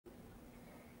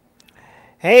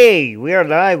Hey, we are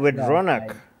live with Yeah,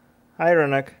 Ronak. hi. Hi,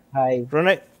 Ronak. Hi.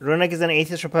 Ronak is an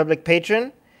Atheist Republic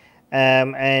patron.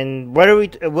 And what are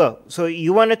we? Well, so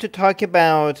you wanted to talk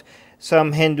about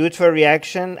some Hindutva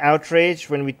reaction, outrage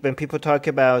when people talk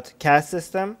about caste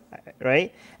system,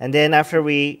 right? And then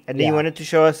you Yeah. wanted to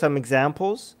show us some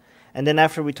examples, and then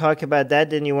after we talk about that,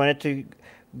 then you wanted to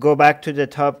go back to the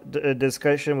top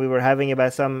discussion we were having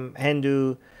about some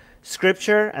Hindu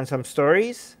scripture and some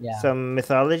stories, Yeah. some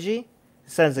mythology.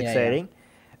 Sounds Yeah. exciting.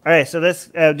 All right, so let's.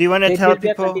 Do you want to So it tell will be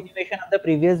a people? continuation of the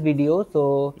previous video.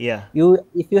 So Yeah.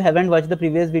 if you haven't watched the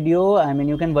previous video, I mean,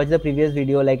 you can watch the previous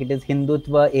video. Like it is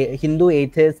Hindu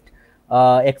atheist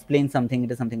explain something.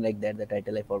 It is something like that. The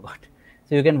title I forgot.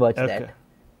 So you can watch Okay. that.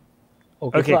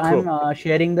 Okay. So Okay. I'm Cool.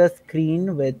 sharing the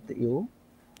screen with you.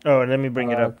 Oh, let me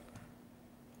bring it Uh, up.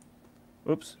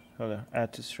 Oops. Hold on.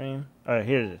 Add to stream. All right,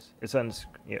 here it is. It's on the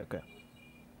screen. Yeah. Okay.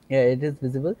 yeah, it is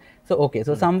visible. So okay.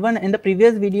 So Mm. someone in the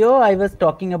previous video, I was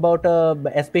talking about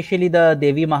especially the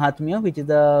Devi Mahatmya, which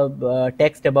is a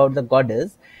text about the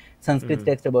goddess. Sanskrit Mm.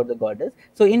 text about the goddess.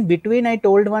 So in between, I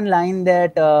told one line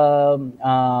that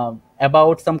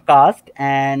about some caste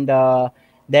and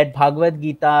that Bhagavad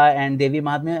Gita and Devi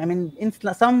Mahatmya. I mean, in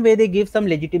some way, they give some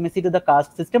legitimacy to the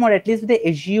caste system, or at least they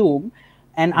assume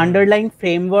an Mm. underlying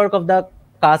framework of the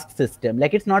caste system.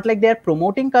 Like it's not like they're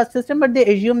promoting caste system, but they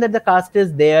assume that the caste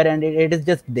is there and it is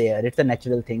just there. It's a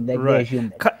natural thing. Like they Right. assume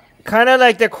that. Kind of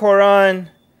like the Quran,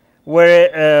 where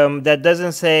that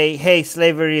doesn't say, "Hey,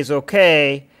 slavery is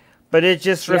okay," but it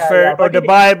just Yeah, refer yeah. or But the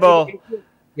Bible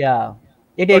yeah,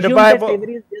 it or the assumes that Bible.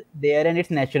 slavery is just there and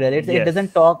it's natural. It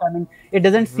doesn't Yes. talk. I mean, it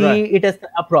doesn't Right. see it as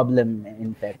a problem.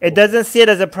 In fact, It okay. doesn't see it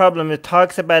as a problem. It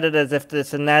talks about it as if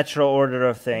it's a natural order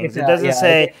of things. It's It a doesn't yeah.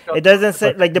 say. It It talks about doesn't the say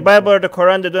like the perspective. Bible or the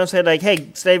Quran. They don't say like, "Hey,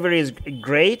 slavery is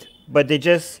great," but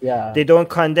Yeah, they don't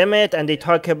condemn it and they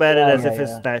talk about it yeah, as yeah, if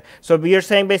it's yeah, not. So you're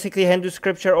saying basically Hindu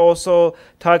scripture also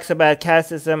talks about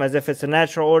casteism as if it's a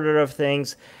natural order of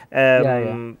things.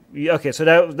 yeah, yeah, Okay,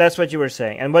 so that's what you were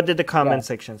saying. And what did the yeah. comment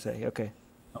section say? Okay,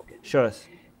 Okay. show us.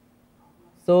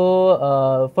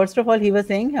 So first of all, he was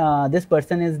saying this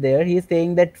person is there. He is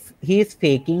saying that he is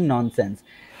faking nonsense.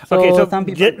 Okay, So some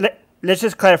people, let's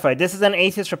just clarify. This is an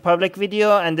Atheist Republic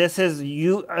video, and this is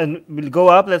you. And we'll go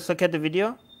up. Let's look at the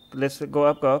video. Let's go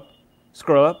up,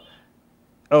 scroll up.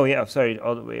 Oh yeah, sorry,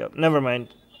 all the way up. Never mind.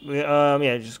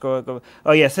 Yeah, just go up, go.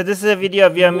 Oh yeah, so this is a video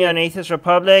of Yummy you on Atheist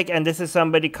Republic, and this is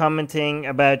somebody commenting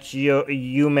about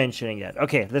you mentioning that.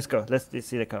 Okay, let's go. Let's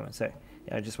see the comments. Sorry.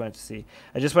 Yeah, I just wanted to see.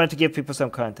 I just wanted to give people some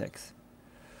context.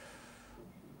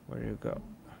 Where do you go?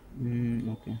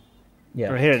 okay.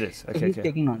 Yeah. Oh, here it is. So Okay, he's okay.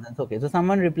 taking nonsense. Okay. So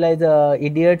someone replies,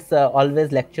 idiots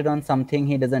always lecture on something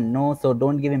he doesn't know. So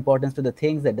don't give importance to the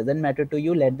things that doesn't matter to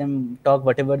you. Let them talk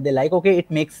whatever they like. Okay, it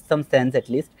makes some sense at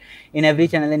least. In every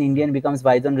channel, an Indian becomes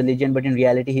wise on religion, but in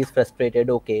reality, he's frustrated.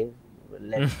 Okay.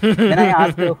 Then I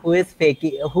asked who is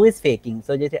faking. Who is faking?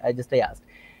 So I asked.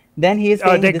 Then he is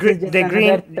Oh, saying this is just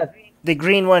another. the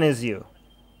green one is you.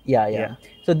 Yeah, yeah. Yeah.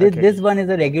 So Okay. this one is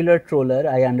a regular troller.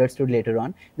 I understood later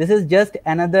on. This is just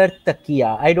another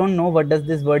takiya. I don't know what does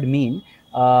this word mean.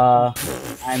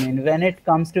 I mean, when it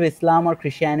comes to Islam or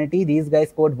Christianity, these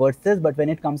guys quote verses, but when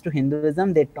it comes to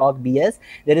Hinduism, they talk BS.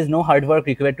 There is no hard work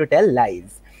required to tell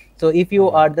lies. So if you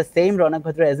are the same Ronak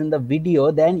Bhatra as in the video,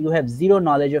 then you have zero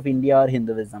knowledge of India or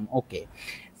Hinduism. Okay.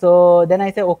 So then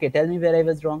I say, okay, tell me where I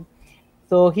was wrong.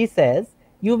 So he says,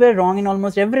 you were wrong in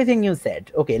almost everything you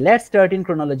said. Okay, let's start in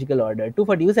chronological order.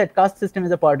 240, you said caste system is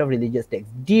a part of religious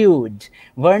text. Dude,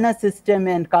 Varna system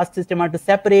and caste system are to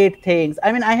separate things.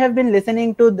 I mean, I have been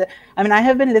listening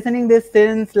this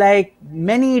since like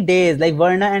many days, like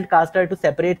Varna and caste are to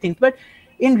separate things. But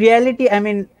in reality, I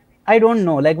mean, I don't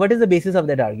know. Like, what is the basis of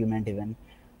that argument even?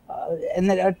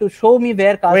 And to show me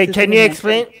where caste Wait, can system is you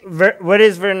mentioned. explain what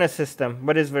is Verna system?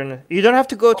 What is Verna? You don't have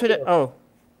to go to Okay, the. okay. Oh,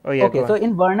 oh yeah, Okay, go so on.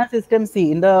 in Varna system,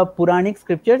 see, in the Puranic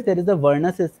scriptures, there is a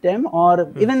Varna system,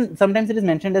 or even sometimes it is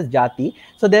mentioned as Jati.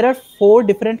 So there are four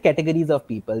different categories of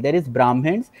people. There is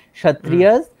Brahmins,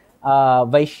 Kshatriyas,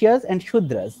 Vaishyas, and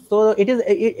Shudras. So it is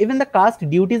even the caste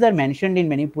duties are mentioned in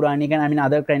many Puranic and I mean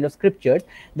other kind of scriptures,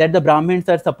 that the Brahmins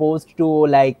are supposed to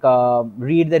like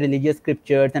read the religious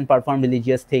scriptures and perform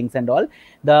religious things and all.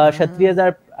 The Kshatriyas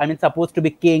are I mean supposed to be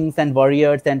kings and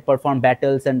warriors and perform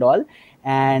battles and all.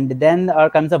 And then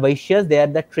comes the Vaishyas. They are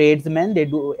the tradesmen. They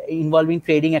do involving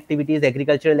trading activities,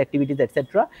 agricultural activities,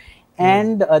 etc.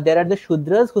 And there are the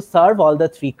Shudras who serve all the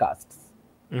three castes,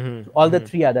 all the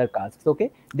three other castes. Okay,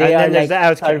 they And are then there's the like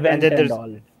outcast, and servant then and there's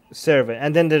all. servant,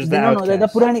 and then there's the No, no, outcast.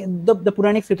 The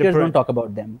Puranic The scriptures don't talk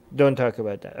about them. don't talk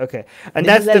about that. Okay, and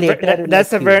This is a later like thing.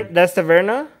 that's the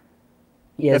Verna.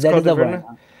 Yes, That's that called is the a Varna.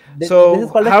 Varna. This is So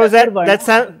called a how is Chatur that? Varna, which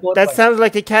is four That points. sounds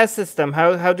like a caste system.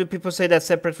 How do people say that's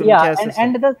separate from the Yeah, caste system?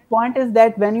 and the point is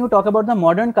that when you talk about the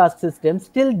modern caste system,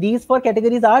 still these four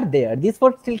categories are there. These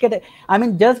four still I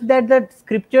mean, just that the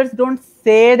scriptures don't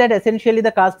say that essentially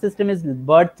the caste system is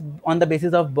birth on the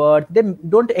basis of birth. They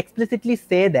don't explicitly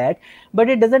say that, but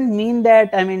it doesn't mean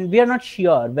that. I mean, we are not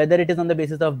sure whether it is on the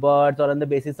basis of birth or on the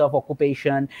basis of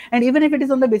occupation. And even if it is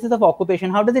on the basis of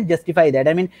occupation, how does it justify that?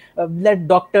 I mean, that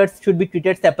doctors should be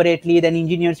treated separately, then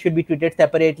engineers should be treated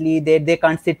separately. They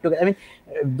can't sit together. I mean,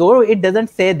 though it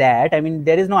doesn't say that, I mean,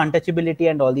 there is no untouchability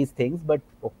and all these things, but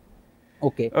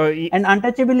okay. And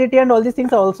untouchability and all these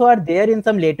things also are there in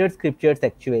some later scriptures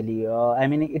actually. I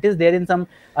mean, it is there in some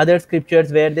other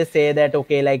scriptures where they say that,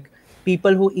 okay, like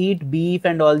people who eat beef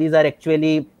and all these are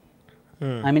actually,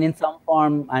 I mean, in some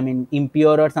form, I mean,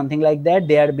 impure or something like that.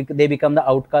 They become the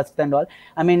outcasts and all.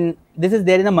 I mean, this is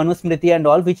there in the Manusmriti and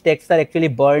all, which texts are actually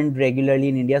burned regularly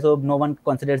in India, so no one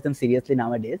considers them seriously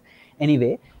nowadays.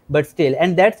 Anyway, but still,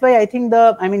 and that's why I think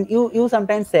I mean, you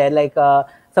sometimes say like,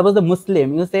 suppose the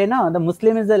Muslim, you say no, the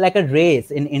Muslim is like a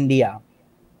race in India.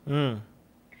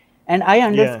 And I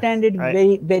understand it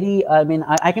very I mean,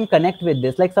 I can connect with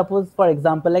this. Like, suppose for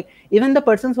example, like even the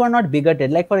persons who are not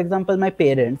bigoted, like for example my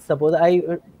parents, suppose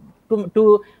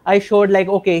I showed like,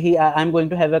 okay, I'm going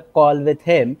to have a call with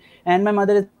him, and my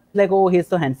mother is like, oh, he's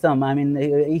so handsome. I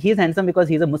mean, he's handsome because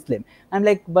he's a Muslim. I'm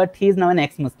like, but he's now an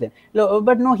ex-Muslim.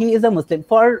 But no, he is a Muslim.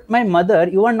 For my mother,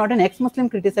 you are not an ex-Muslim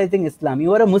criticizing Islam,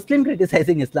 you are a Muslim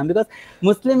criticizing Islam, because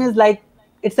Muslim is like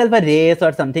itself a race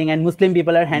or something, and Muslim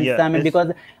people are handsome, and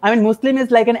because I mean, Muslim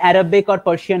is like an Arabic or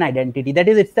Persian identity that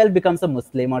is itself becomes a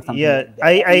Muslim or something like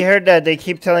that. I heard that. They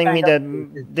keep telling me that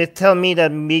they tell me that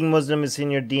being Muslim is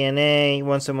in your DNA.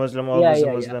 Once a Muslim, always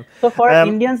a Muslim. So for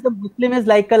Indians, the Muslim is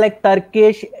like a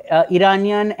Turkish,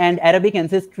 Iranian, and Arabic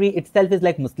ancestry itself is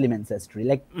like Muslim ancestry.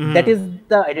 Like that is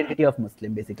the identity of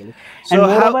Muslim basically. So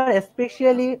and moreover,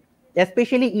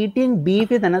 especially eating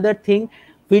beef is another thing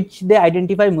which they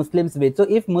identify Muslims with. So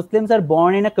if Muslims are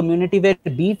born in a community where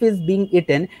beef is being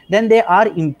eaten, then they are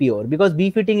impure, because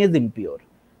beef eating is impure.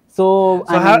 So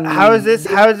I mean, how is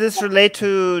this relate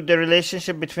to the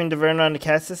relationship between the Varna and the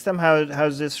caste system? How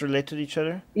does this relate to each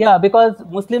other? Yeah, because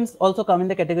Muslims also come in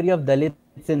the category of Dalits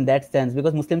in that sense,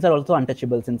 because Muslims are also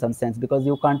untouchables in some sense, because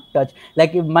you can't touch,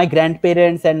 like if my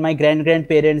grandparents and my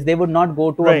grandparents, they would not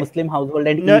go to a Muslim household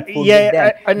and eat food with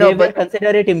them. I know, they will consider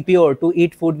it impure to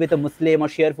eat food with a Muslim or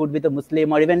share food with a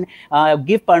Muslim, or even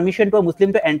give permission to a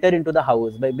Muslim to enter into the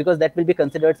house, because that will be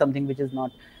considered something which is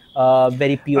not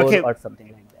very pure or something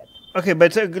like that. Okay,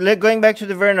 but going back to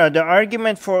the Varna, the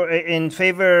argument in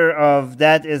favor of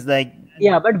that is like,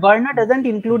 yeah, but Varna doesn't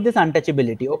include this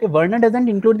untouchability. Okay, Varna doesn't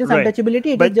include this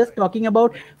untouchability. It is just talking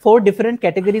about 4 different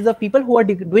categories of people who are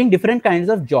doing different kinds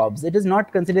of jobs. It is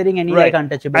not considering any like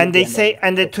untouchability. And they say,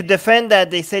 to defend that,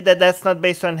 they say that that's not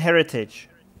based on heritage,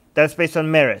 that's based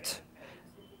on merit.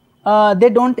 They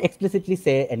don't explicitly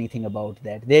say anything about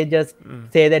that. They just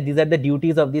say that these are the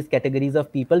duties of these categories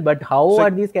of people. But how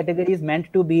are these categories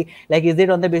meant to be? Like, is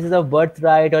it on the basis of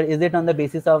birthright, or is it on the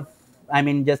basis of, I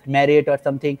mean, just merit or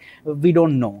something? We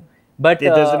don't know. But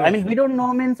I mean, we don't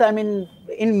know means, I mean,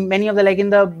 in many of the, like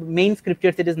in the main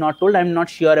scriptures, it is not told. I'm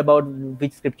not sure about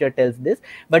which scripture tells this.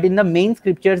 But in the main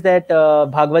scriptures that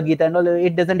Bhagavad Gita and all,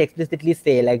 it doesn't explicitly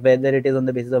say like whether it is on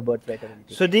the basis of birthright or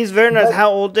anything. So these Varnas, how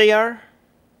old they are?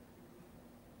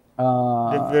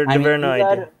 I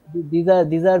mean, these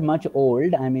are much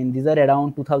old. I mean, these are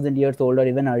around 2000 years old or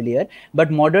even earlier. But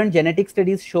modern genetic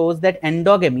studies shows that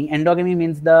endogamy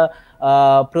means the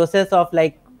process of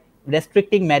like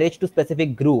restricting marriage to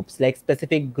specific groups, like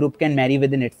specific group can marry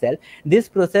within itself. This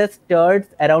process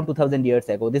starts around 2000 years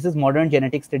ago. This is modern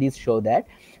genetic studies show that.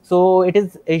 So it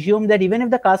is assumed that even if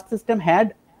the caste system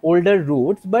had older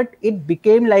roots, but it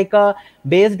became like a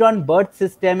based on birth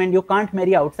system, and you can't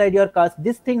marry outside your caste.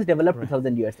 These things developed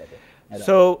 2000 years ago.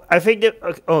 So I think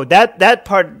that that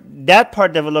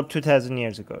part developed 2000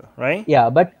 years ago, right?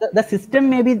 Yeah, but the system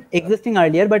may be existing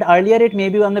earlier, but earlier it may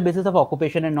be on the basis of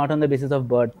occupation and not on the basis of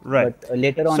birth. Right. But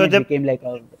later on, it became like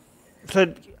a.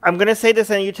 So I'm gonna say this,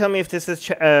 and you tell me if this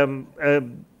is a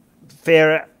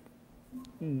fair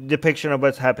depiction of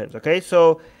what happens. Okay,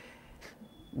 so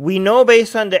we know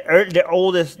based on the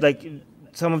oldest, like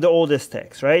some of the oldest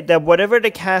texts, right, that whatever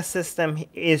the caste system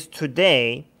is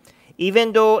today,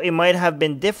 even though it might have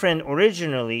been different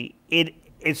originally, it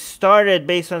started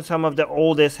based on some of the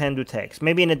oldest Hindu texts,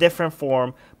 maybe in a different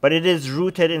form, but it is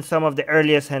rooted in some of the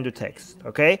earliest Hindu texts.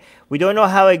 Okay, we don't know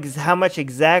how much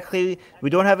exactly. We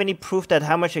don't have any proof that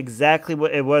how much exactly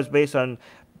it was based on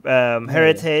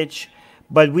heritage.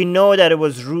 but we know that it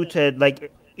was rooted,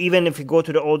 like, even if you go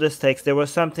to the oldest text, there was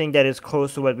something that is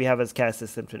close to what we have as caste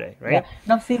system today, Yeah. right?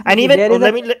 Now see, And even there is a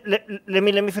let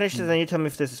me finish this, and you tell me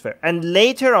if this is fair. And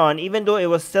later on, even though it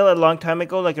was still a long time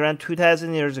ago, like around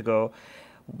 2,000 years ago,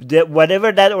 that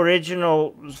whatever that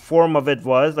original form of it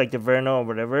was, like the Verno or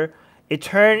whatever, it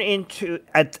turned into,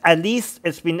 at least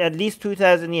it's been at least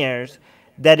 2,000 years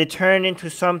that it turned into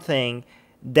something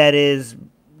that is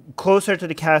closer to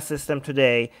the caste system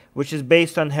today, which is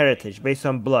based on heritage, based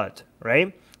on blood,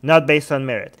 right? Not based on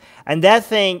merit. And that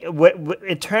thing,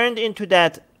 it turned into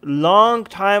that long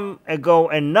time ago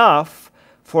enough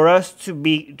for us to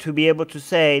be able to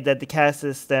say that the caste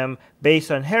system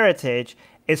based on heritage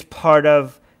is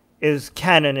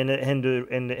canon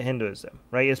in Hinduism,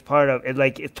 right? It's part of it,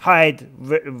 like it's tied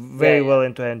very well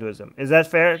into Hinduism. Is that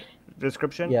fair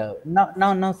description? Yeah.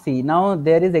 Now, see, now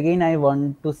there is again, I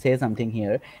want to say something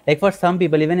here. Like for some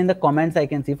people, even in the comments, I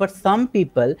can see for some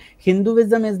people,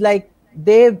 Hinduism is like,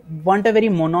 they want a very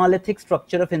monolithic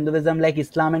structure of Hinduism, like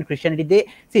Islam and Christianity.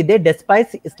 They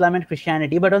despise Islam and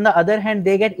Christianity, but on the other hand,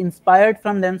 they get inspired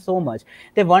from them so much.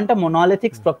 They want a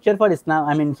monolithic structure for Islam.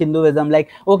 I mean, Hinduism, like,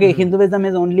 okay, Hinduism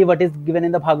is only what is given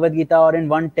in the Bhagavad Gita or in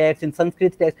one text, in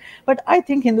Sanskrit text. But I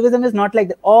think Hinduism is not like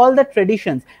that. All the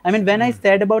traditions. I mean, when I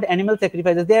said about animal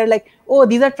sacrifices, they are like, oh,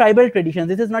 these are tribal traditions.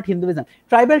 This is not Hinduism.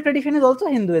 Tribal tradition is also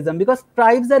Hinduism, because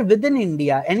tribes are within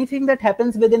India. Anything that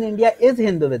happens within India is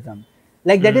Hinduism.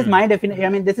 Like that is my definition. I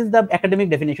mean, this is the academic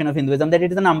definition of Hinduism, that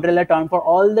it is an umbrella term for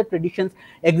all the traditions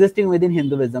existing within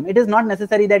Hinduism. It is not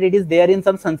necessary that it is there in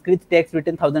some Sanskrit text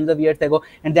written thousands of years ago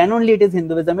and then only it is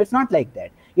Hinduism. It's not like that.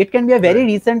 It can be a very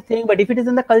recent thing, but if it is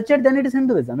in the culture, then it is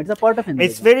Hinduism. It's a part of Hinduism.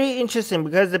 It's very interesting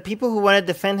because the people who want to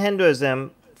defend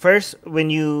Hinduism, first,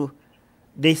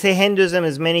 they say Hinduism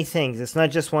is many things. It's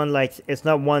not just one, like, it's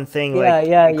not one thing like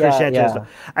Christianity.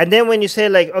 And then when you say,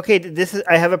 like, okay,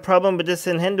 I have a problem with this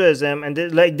in Hinduism, and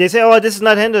they say, oh, this is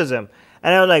not Hinduism.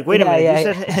 And I'm like, wait a minute,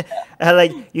 you said,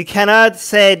 like, you cannot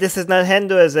say this is not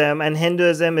Hinduism, and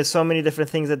Hinduism is so many different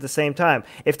things at the same time.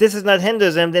 If this is not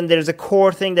Hinduism, then there's a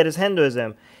core thing that is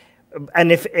Hinduism.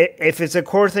 And if it's a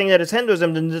core thing that is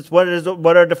Hinduism, then what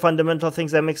are the fundamental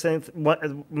things that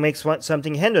makes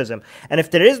something Hinduism? And if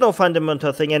there is no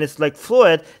fundamental thing and it's like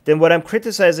fluid, then what I'm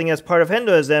criticizing as part of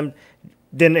Hinduism,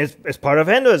 then it's part of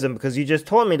Hinduism, because you just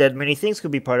told me that many things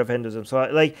could be part of Hinduism. So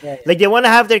like they want to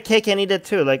have their cake and eat it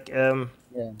too. Like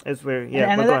it's weird.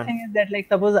 Yeah. And another thing is that, like,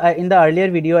 suppose in the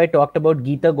earlier video I talked about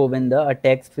Gita Govinda, a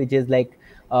text which is like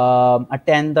a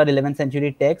 10th or 11th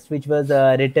century text, which was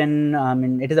written,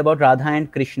 it is about Radha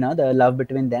and Krishna, the love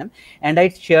between them, and I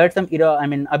shared some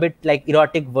a bit like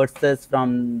erotic verses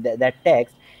from that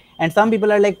text. And some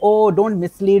people are like, oh, don't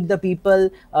mislead the people,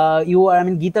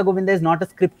 Gita Govinda is not a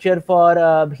scripture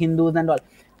for Hindus and all.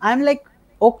 I'm like,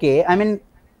 okay,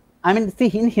 see,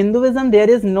 in Hinduism, there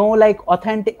is no like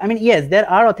authentic, yes, there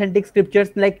are authentic scriptures,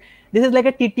 like this is like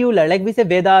a titular, like we say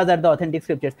Vedas are the authentic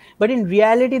scriptures, but in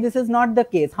reality, this is not the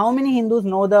case. How many Hindus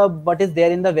know what is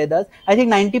there in the Vedas? I think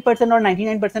 90% or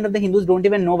 99% of the Hindus don't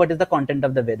even know what is the content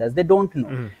of the Vedas. They don't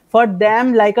know. For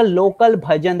them, like a local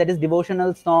bhajan, that is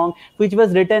devotional song, which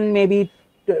was written maybe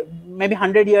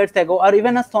 100 years ago, or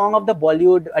even a song of the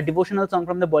Bollywood, a devotional song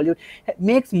from the Bollywood,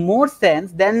 makes more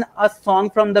sense than a song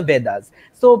from the Vedas.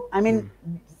 So,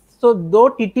 so though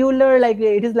titular, like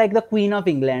it is like the Queen of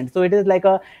England, so it is like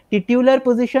a titular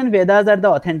position, Vedas are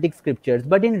the authentic scriptures,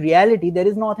 but in reality, there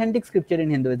is no authentic scripture in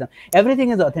Hinduism.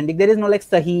 Everything is authentic. There is no like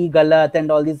Sahi, Galat,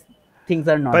 and all these things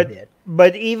are not there.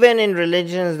 But even in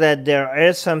religions that there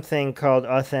is something called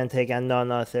authentic and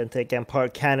non-authentic, and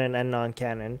part canon and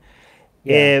non-canon,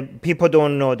 people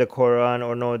don't know the Quran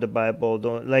or know the Bible.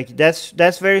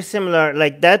 That's very similar.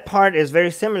 Like that part is very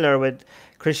similar with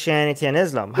Christianity and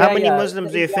Islam. How many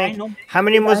Muslims do you think? How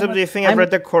many Muslims do you think have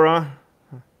read the Quran?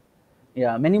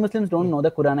 Yeah, many Muslims don't know the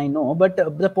Quran, I know, but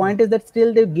the point is that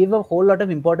still they give a whole lot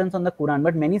of importance on the Quran,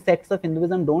 but many sects of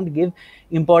Hinduism don't give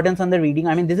importance on the reading.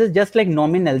 This is just like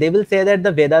nominal. They will say that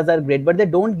the Vedas are great, but they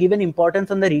don't give an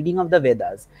importance on the reading of the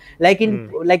Vedas. Like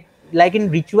in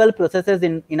ritual processes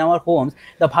in our homes,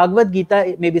 the Bhagavad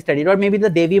Gita may be studied, or maybe the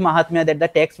Devi Mahatmya, that the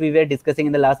text we were discussing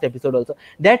in the last episode also,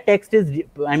 that text is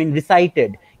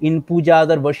recited in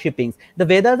pujas or worshippings. The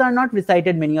Vedas are not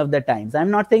recited many of the times. I'm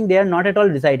not saying they are not at all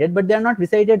recited, but they are not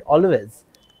recited always.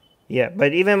 Yeah,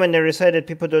 but even when they're recited,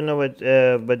 people don't know what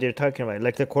they're talking about.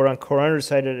 Like the Quran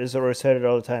recited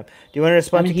all the time. Do you want to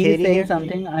respond to Katie? He's saying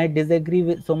something I disagree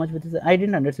with so much with this. I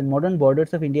didn't understand. Modern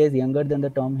borders of India is younger than the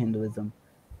term Hinduism.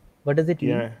 What does it mean?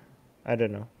 Yeah, I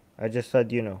don't know. I just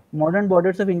thought you know. Modern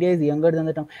borders of India is younger than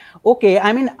the term. Okay,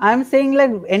 I mean, I'm saying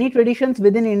like any traditions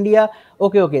within India.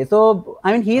 Okay. So,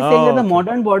 I mean, he's saying that the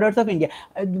modern borders of India.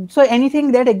 So,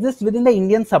 anything that exists within the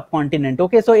Indian subcontinent.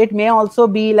 Okay, so it may also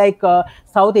be like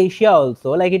South Asia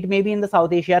also. Like it may be in the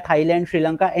South Asia, Thailand, Sri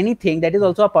Lanka, anything that is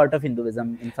also a part of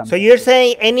Hinduism in some So sense. you're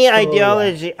saying any So,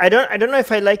 ideology? Yeah. I don't know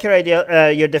if I like your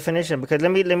your definition, because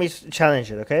let me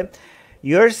challenge it. Okay,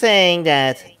 you're saying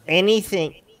that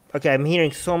anything. Okay, I'm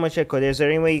hearing so much echo. Is there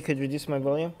any way you could reduce my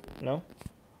volume? No.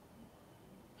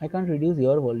 I can't reduce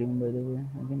your volume, by the way.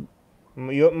 I can...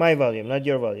 My volume, not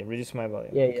your volume. Reduce my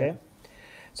volume. Yeah. Okay.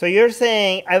 So you're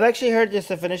saying, I've actually heard this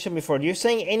definition before. You're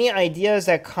saying any ideas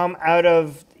that come out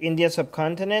of Indian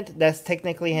subcontinent, that's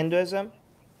technically Hinduism?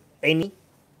 Any?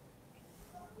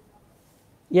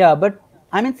 Yeah, but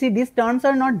I mean, see, these terms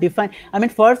are not defined. I mean,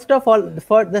 first of all,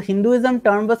 for the Hinduism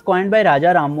term was coined by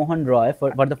Raja Ram Mohan Roy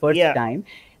for the first time,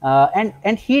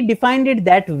 and he defined it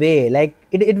that way. Like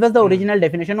it was the original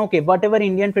definition. Okay, whatever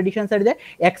Indian traditions are there,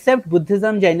 except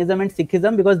Buddhism, Jainism, and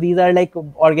Sikhism, because these are like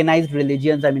organized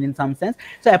religions. I mean, in some sense.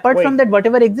 So apart from that,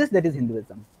 whatever exists, that is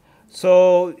Hinduism.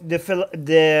 So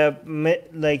the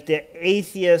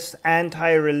atheist,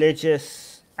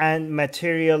 anti-religious, and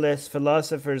materialist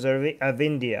philosophers of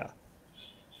India,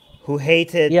 who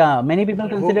hated. Yeah, many people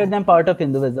consider them part of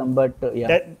Hinduism, but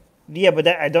But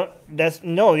I don't. That's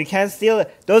no. You can't steal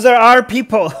it. Those are our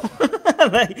people.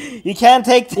 You can't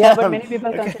take them. Yeah, but many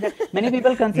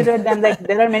people consider them, like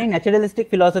there are many naturalistic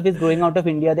philosophies growing out of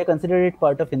India. They consider it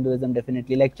part of Hinduism,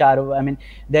 definitely. Like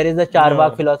there is a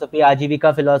Charvak philosophy,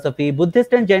 Ajivika philosophy,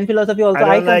 Buddhist and Jain philosophy also.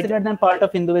 I consider them part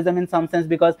of Hinduism in some sense,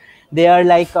 because they are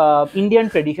like Indian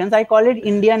traditions. I call it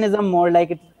Indianism more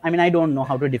like it. I mean, I don't know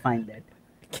how to define that.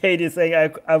 Kate is saying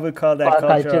I would call that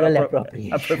cultural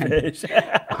appropriation.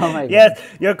 Oh my God. Yes,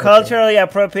 you're culturally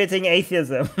appropriating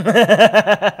atheism.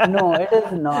 No, it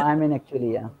is no. I mean,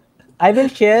 actually, yeah. I will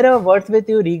share a verse with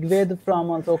you, Rigved from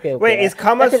also. Okay. Wait, is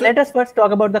Kama? Let us first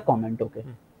talk about the comment. Okay.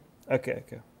 Okay.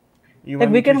 Like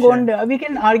we can go on, we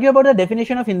can argue about the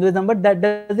definition of Hinduism, but that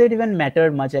does it even matter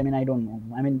much? I mean, I don't know.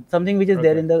 I mean, something which is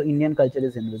there in the Indian culture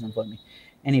is Hinduism for me.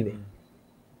 Anyway.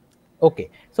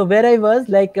 Okay, so where I was,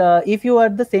 like, if you are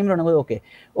the same wrong,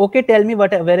 okay, tell me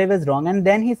where I was wrong. And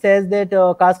then he says that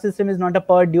caste system is not a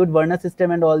part, dude, Varna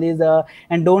system and all these,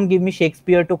 and don't give me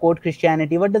Shakespeare to quote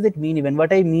Christianity. What does it mean even?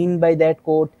 What I mean by that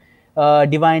quote,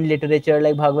 divine literature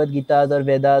like Bhagavad Gitas or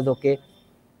Vedas, okay.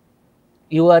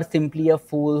 You are simply a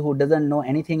fool who doesn't know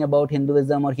anything about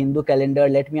Hinduism or Hindu calendar.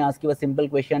 Let me ask you a simple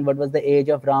question. What was the age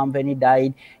of Ram when he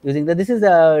died? This is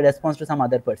a response to some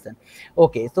other person.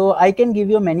 Okay, so I can give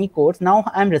you many quotes. Now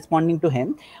I'm responding to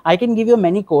him. I can give you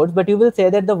many quotes, but you will say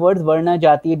that the words Varna,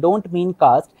 Jati don't mean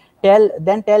caste. Tell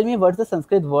me what's the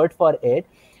Sanskrit word for it.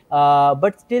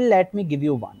 But still, let me give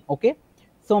you one. Okay.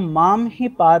 So, mam hi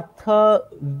partha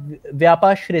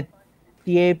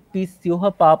vyapashrityepi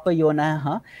syuha papa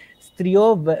yonaha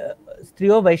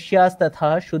स्त्रियो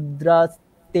वैश्यास्तथा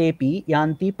शूद्रास्तेपि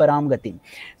yanti param gatim.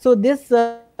 So this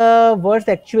verse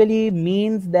actually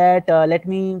means that, let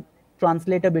me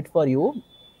translate a bit for you.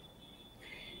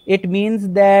 It means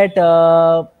that,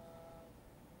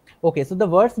 okay, so the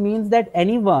verse means that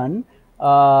anyone,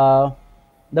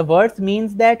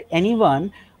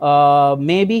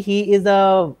 maybe he is,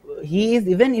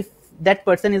 even if that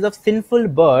person is of sinful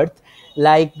birth,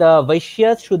 like the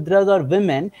Vaishyas, Shudras or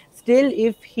women, still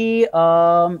if he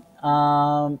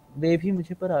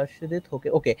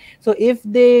okay, so if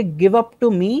they give up to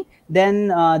me, then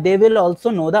they will also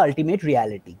know the ultimate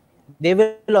reality. They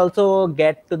will also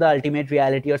get to the ultimate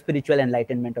reality or spiritual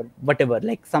enlightenment or whatever,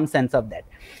 like some sense of that.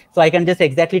 So I can just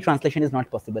exactly, translation is not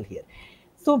possible here.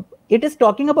 So it is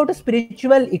talking about a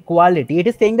spiritual equality. It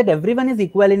is saying that everyone is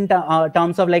equal in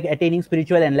terms of like attaining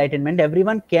spiritual enlightenment.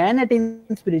 Everyone can attain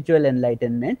spiritual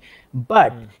enlightenment,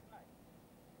 but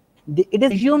it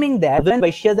is assuming that when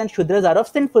Vaishyas and Shudras are of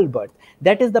sinful birth.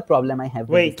 That is the problem I have.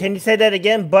 Wait, can you say that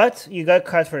again? But you got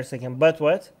cut for a second. But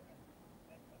what?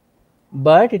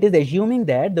 But it is assuming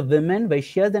that the women,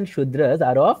 Vaishyas and Shudras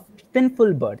are of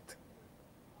sinful birth.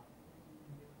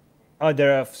 Oh,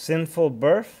 they're of sinful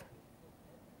birth?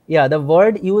 Yeah, the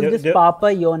word used is Papa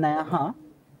Yonayaha.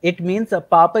 It means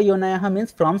Papa Yonayaha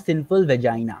means from sinful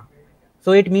vagina.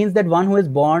 So it means that one who is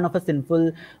born of a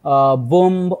sinful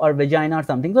womb or vagina or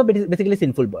something. So basically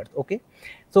sinful birth. Okay.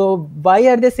 So why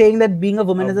are they saying that being a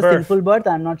woman is a sinful birth?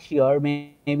 I'm not sure.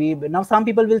 Maybe now some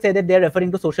people will say that they're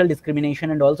referring to social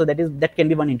discrimination, and also that can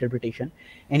be one interpretation.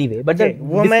 Anyway, but the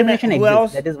discrimination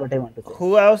exists. That is what I want to say.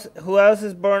 Who else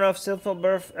is born of sinful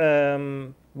birth?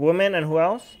 Women, and who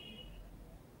else?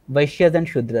 Vaishyas and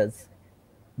Shudras,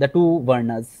 the two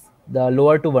Varnas. the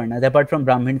lower two varnas, apart from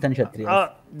Brahmins and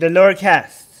Kshatriyas. The lower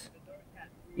castes.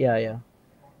 Yeah, yeah.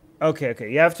 Okay.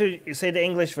 You have to say the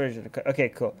English version. Okay,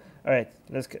 cool. All right,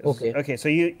 let's go. Okay. Okay, so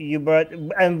you brought,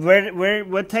 and where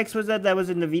what text was that? That was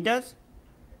in the Vedas?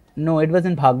 No, it was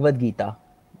in Bhagavad Gita.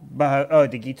 Oh,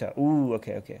 the Gita. Ooh,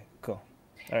 okay, cool.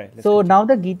 All right. So continue. now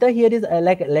the Gita here is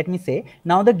let me say,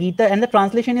 now the Gita, and the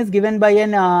translation is given by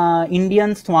an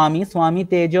Indian Swami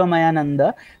Tejo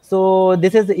Mayananda. So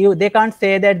this is they can't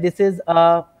say that this is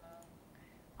so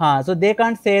they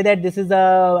can't say that this is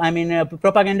a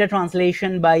propaganda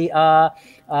translation by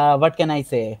what can I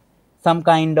say, some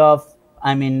kind of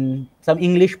some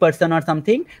English person or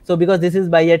something. So because this is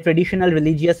by a traditional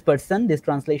religious person, this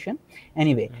translation.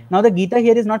 Anyway, now the Gita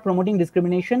here is not promoting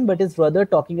discrimination, but is rather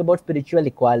talking about spiritual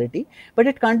equality. But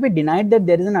it can't be denied that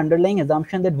there is an underlying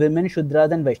assumption that women,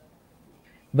 Shudras and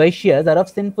Vaishyas are of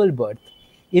sinful birth.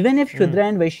 Even if Shudra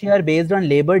and Vaishya are based on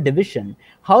labor division,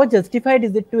 how justified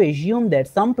is it to assume that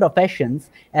some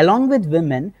professions, along with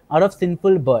women, are of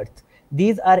sinful birth?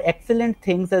 These are excellent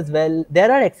things as well. There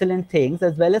are excellent things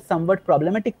as well as somewhat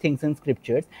problematic things in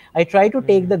scriptures. I try to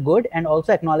take the good and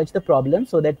also acknowledge the problem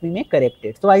so that we may correct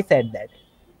it. So I said that.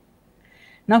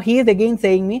 Now he is again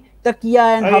saying me,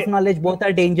 taqiya and half knowledge both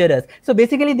are dangerous. So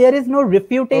basically there is no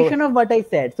refutation of what I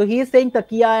said. So he is saying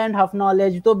taqiya and half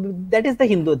knowledge. So that is the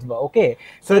Hindutva, okay?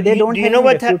 So they don't. Do you know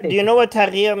what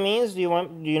taqiyya means? Do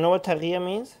you know what taqiyya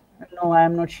means? No, I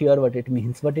am not sure what it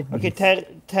means. What it means? Okay,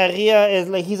 taqiyya is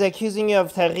like he's accusing you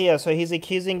of taqiyya. So he's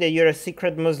accusing that you're a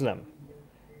secret Muslim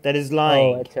that is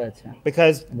lying. Oh, acha.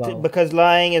 Because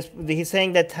lying is, he's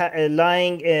saying that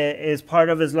lying is part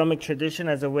of Islamic tradition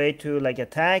as a way to like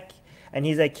attack, and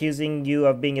he's accusing you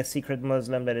of being a secret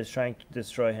Muslim that is trying to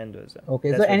destroy Hinduism.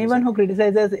 Okay, so anyone who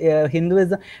criticizes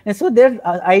Hinduism, and so their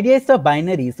idea is a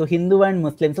binary, so Hindu and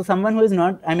Muslim. So someone who is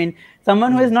not,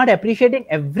 someone who is not appreciating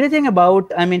everything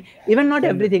about, even not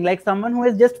everything, like someone who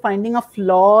is just finding a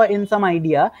flaw in some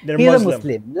idea, he is a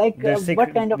Muslim. Like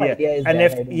what kind of idea is and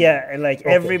that?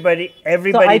 Everybody so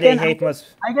they hate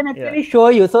Muslims. I can actually show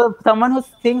you. So someone who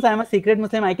thinks I'm a secret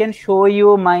Muslim, I can show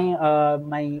you my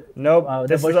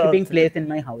the worshipping place in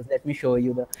my house. Let me show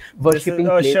you the worshipping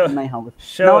place in my house.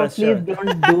 Please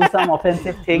don't do some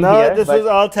offensive thing here. This is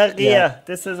all taqiyya.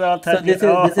 This is all taqiyya.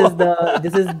 So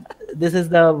this is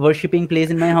the worshipping place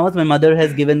in my house. My mother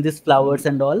has given these flowers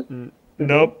and all.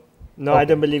 Nope. No, I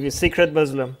don't believe you. Secret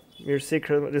Muslim. You're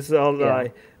secret. This is all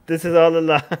lie. This is all a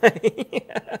lie.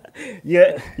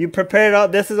 You prepared all.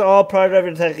 This is all part of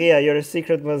your taqiyya. You're a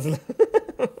secret Muslim.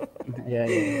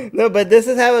 No, but this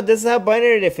is how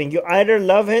binary they think. You either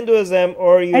love Hinduism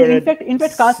or you. And in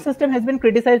fact, caste system has been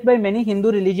criticized by many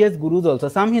Hindu religious gurus also.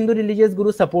 Some Hindu religious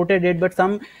gurus supported it, but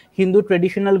some Hindu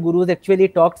traditional gurus actually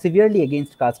talked severely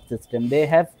against caste system. They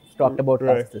have talked about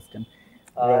caste system.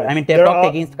 They talked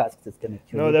against caste system.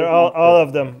 Actually. No, they're all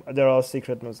of them. They're all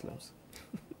secret Muslims.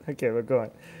 Okay, we're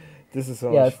going. This is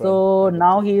so much fun. So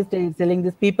now he is telling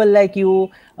this, people like you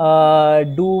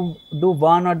do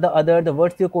one or the other. The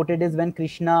words you quoted is when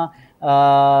Krishna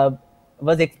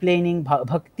was explaining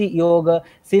Bhakti Yoga.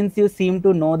 Since you seem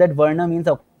to know that Varna means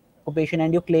occupation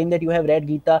and you claim that you have read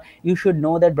Gita, you should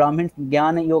know that Brahmins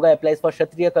Jnana Yoga applies for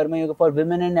Kshatriya Karma Yoga for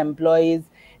women and employees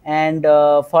and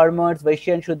farmers,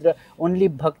 Vaishya and Shudra. Only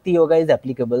Bhakti Yoga is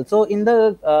applicable. So in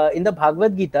the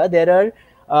Bhagavad Gita, there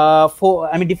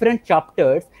are different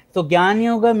chapters. So Jnana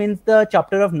Yoga means the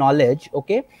chapter of knowledge.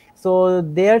 Okay, so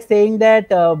they are saying that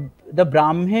the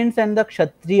Brahmins and the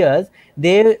Kshatriyas,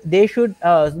 they should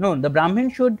the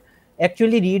Brahmins should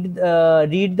actually read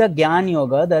the Jnana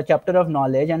Yoga, the chapter of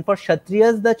knowledge, and for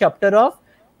Kshatriyas the chapter of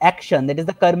action, that is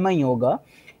the Karma Yoga,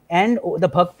 and the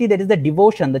Bhakti, that is the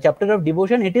devotion, the chapter of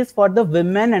devotion, it is for the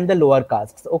women and the lower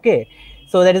castes. Okay.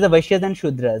 So that is the Vaishyas and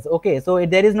Shudras. Okay, so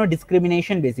there is no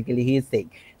discrimination basically, he is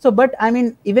saying. So, but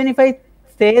even if I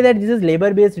say that this is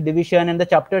labor-based division and the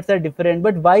chapters are different,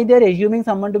 but why they are assuming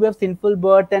someone to be of sinful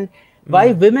birth and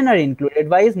why women are included?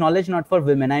 Why is knowledge not for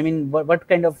women? What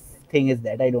kind of thing is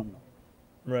that? I don't know.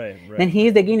 Right. Then he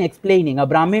is again explaining a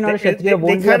Brahmin or a Kshatriya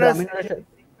won't be a Brahmin or a Kshatriya.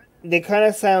 They kind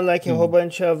of sound like a whole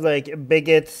bunch of like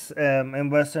bigots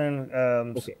in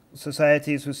Western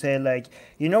societies who say like,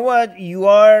 you know what, you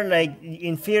are like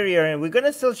inferior, and we're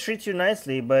gonna still treat you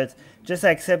nicely, but just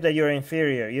accept that you're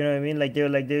inferior. You know what I mean? Like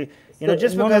You know,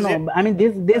 just no, because no, no. I mean,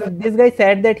 this guy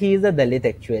said that he is a Dalit.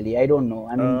 Actually, I don't know.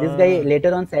 I mean, this guy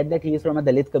later on said that he is from a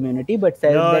Dalit community, but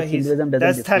says no, that Hinduism doesn't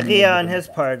that's discriminate taghiya on between the his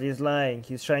castes. part. He's lying.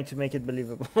 He's trying to make it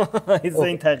believable. He's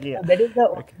saying Okay, taghiya. so that is the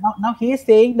Okay. now he is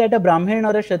saying that a Brahmin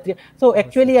or a Kshatriya. So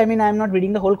actually, I mean, I am not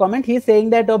reading the whole comment. He is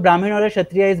saying that a Brahmin or a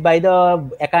Kshatriya is by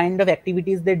the kind of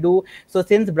activities they do. So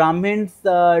since Brahmins,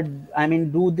 I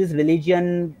mean, do this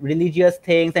religious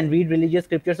things and read religious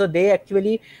scriptures, so they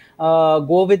actually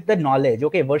go with the knowledge.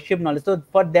 Okay, worship knowledge. So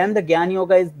for them, the Gyan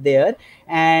Yoga is there,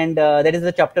 and that is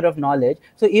the chapter of knowledge.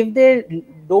 So if they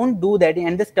don't do that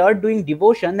and they start doing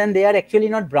devotion, then they are actually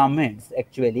not Brahmins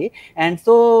actually. And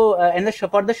so and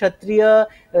for the Kshatriya,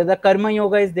 the Karma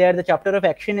Yoga is there, the chapter of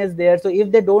action is there. So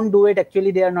if they don't do it,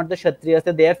 actually they are not the Kshatriyas,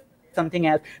 so they are something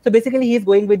else. So basically he is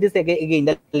going with this again,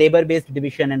 the labor based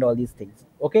division and all these things.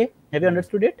 Okay, have you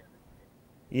understood it?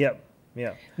 Yep.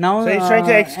 Yeah. Now So he's trying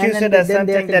to excuse it as then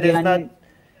something that is not. Gyani.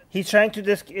 He's trying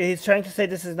to say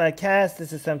this is not caste.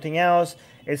 This is something else.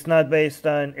 It's not based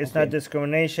on. It's not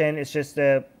discrimination. It's just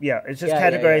it's just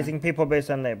categorizing people based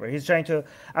on labor. He's trying to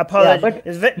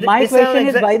apologize. But my question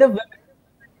is why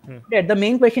the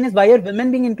main question is why are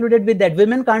women being included with that?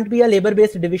 Women can't be a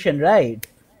labor-based division, right?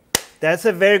 That's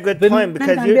a very good point,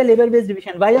 because can't be a labor-based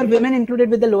division. Why are women included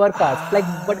with the lower caste? Like,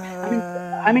 but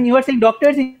I mean, you are saying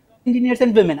doctors, engineers,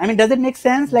 and women. I mean, does it make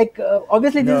sense? Like,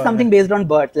 obviously, this is something based on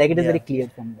birth. Like, it is very clear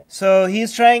from that. So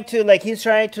he's trying to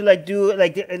do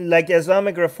like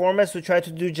Islamic reformists who try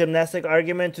to do gymnastic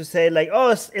argument to say like,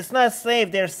 oh, it's not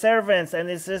slave, they're servants,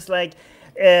 and it's just like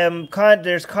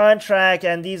there's contract,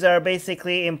 and these are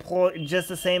basically just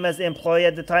the same as employee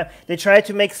at the time. They try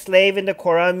to make slave in the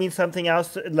Quran mean something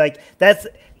else. Like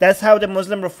that's how the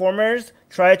Muslim reformers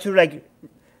try to like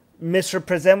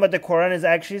misrepresent what the Quran is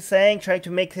actually saying, trying to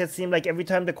make it seem like every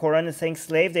time the Quran is saying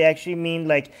slave, they actually mean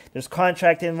like there's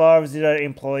contract involved, these are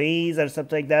employees or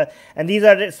something like that. And these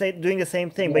are doing the same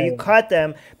thing, but you caught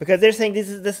them because they're saying this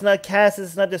is not caste,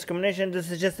 this is not discrimination, this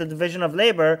is just a division of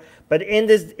labor. But in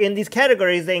these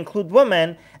categories, they include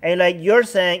women, and like you're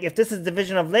saying, if this is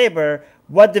division of labor,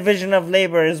 what division of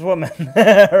labor is women,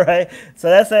 right? So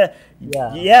that's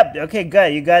okay,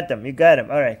 good, you got them.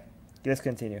 All right, let's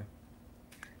continue.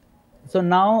 So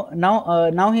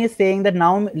now he is saying that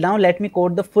now let me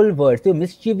quote the full words. You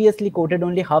mischievously quoted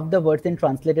only half the words in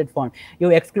translated form. You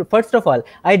exclude. First of all,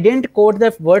 I didn't quote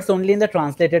the words only in the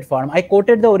translated form. I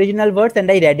quoted the original words and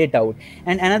I read it out.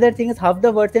 And another thing is half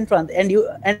the words in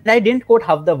and I didn't quote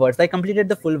half the words. I completed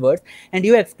the full words, and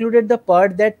you excluded the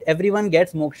part that everyone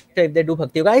gets moksha if they do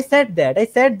bhakti yoga. I said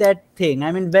that thing.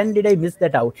 I mean, when did I miss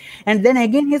that out? And then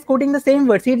again he's quoting the same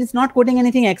words. He is not quoting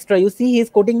anything extra. You see, he's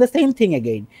quoting the same thing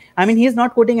again. I mean, he is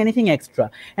not quoting anything extra.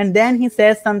 And then he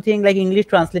says something like English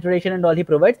transliteration and all he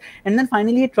provides. And then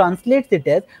finally he translates it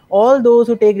as, all those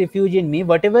who take refuge in me,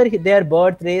 whatever their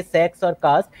birth, race, sex or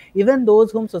caste, even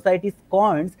those whom society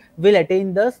scorns, will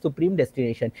attain the supreme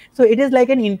destination. So it is like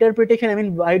an interpretation. I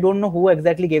mean, I don't know who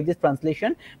exactly gave this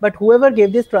translation, but whoever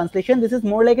gave this translation, this is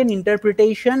more like an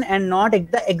interpretation and not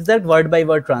the exact word by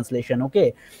word translation.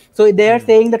 Okay. So they are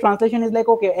saying the translation is like,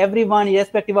 okay, everyone,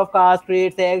 irrespective of caste,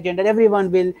 race, sex, gender, everyone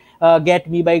will get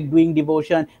me by doing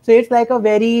devotion. So it's like a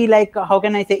very, like, how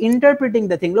can I say, interpreting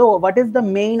the thing. Oh, what is the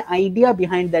main idea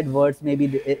behind that words?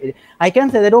 Maybe I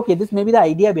can say that, okay, this may be the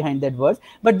idea behind that words,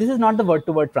 but this is not the word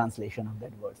to word translation of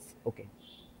that words. Okay.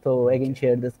 So again,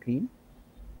 share the screen.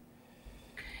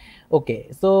 Okay,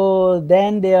 so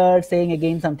then they are saying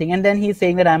again something, and then he's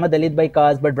saying that I'm a Dalit by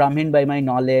caste, but Brahmin by my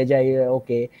knowledge.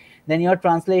 Okay. Then your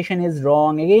translation is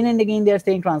wrong. Again and again they are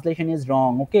saying translation is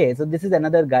wrong. Okay, so this is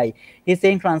another guy. He's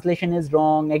saying translation is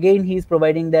wrong. Again, he's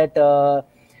providing that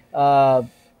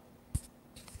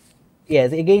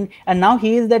yes, again, and now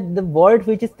he is that the word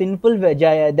which is sinful,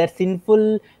 that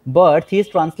sinful birth, he is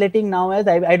translating now as,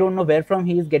 I don't know where from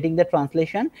he is getting the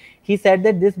translation. He said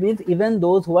that this means even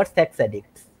those who are sex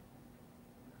addicts.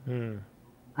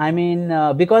 I mean,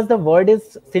 because the word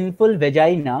is sinful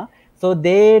vagina, so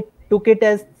they took it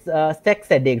as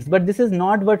sex addicts, but this is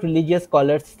not what religious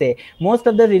scholars say. Most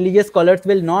of the religious scholars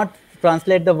will not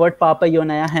translate the word Papa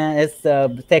Yonaya as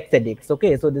sex addicts.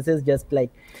 Okay, so this is just like,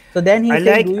 so then he I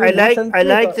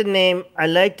like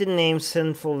the name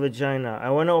sinful vagina. I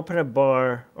want to open a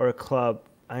bar or a club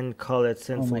and call it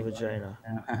sinful vagina.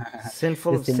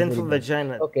 Sinful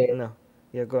vagina. Okay. No.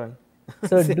 Yeah, go on.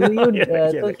 So do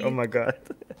you oh my god.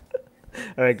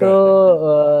 All right,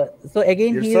 go on. So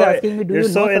again he is asking me, do you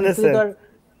know Sanskrit or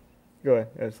go ahead.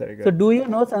 I'm sorry, go so ahead. do you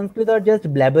know Sanskrit or just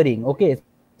blabbering? Okay,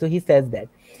 so he says that.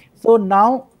 So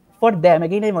now for them,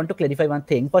 again I want to clarify one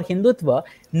thing. For Hindutva,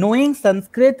 knowing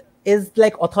Sanskrit is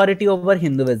like authority over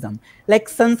Hinduism. Like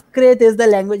Sanskrit is the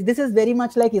language. This is very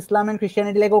much like Islam and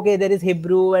Christianity. Like, okay, there is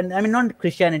Hebrew, and I mean not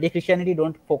Christianity. Christianity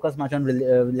don't focus much on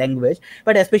language,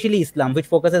 but especially Islam, which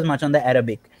focuses much on the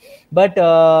Arabic. But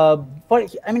for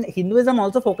I mean Hinduism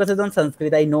also focuses on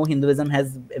Sanskrit. I know Hinduism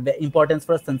has importance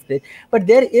for Sanskrit, but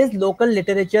there is local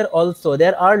literature also.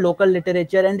 There are local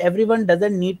literature, and everyone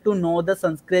doesn't need to know the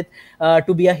Sanskrit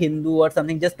to be a Hindu or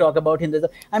something. Just talk about Hinduism.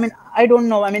 I mean, I don't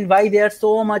know. I mean, why they are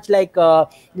so much like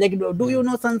do you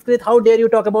know Sanskrit? How dare you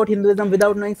talk about Hinduism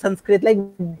without knowing Sanskrit? Like,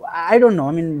 I don't know.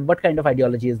 I mean, what kind of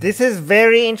ideology is this? This is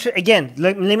very interesting. Again,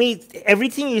 let me.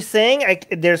 Everything you're saying,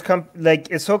 like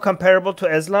it's so comparable to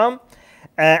Islam.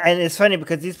 And it's funny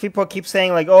because these people keep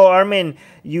saying like, oh, Armin,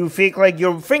 you feel like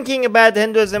you're thinking about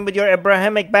Hinduism with your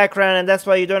Abrahamic background and that's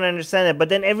why you don't understand it. But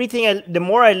then the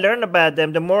more I learn about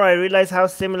them, the more I realize how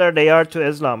similar they are to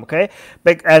Islam, okay?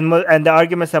 And the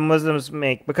arguments that Muslims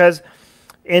make. Because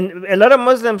a lot of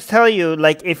Muslims tell you,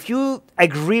 like, if you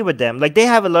agree with them, like they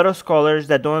have a lot of scholars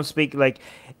that don't speak, like,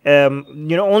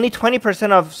 only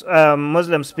 20% of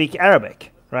Muslims speak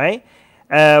Arabic, right?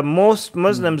 Most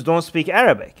Muslims don't speak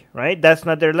Arabic, right? That's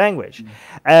not their language.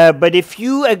 But if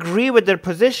you agree with their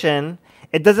position,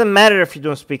 it doesn't matter if you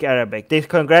don't speak Arabic. They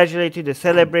congratulate you, they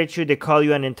celebrate you, they call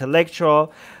you an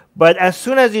intellectual. But as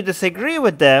soon as you disagree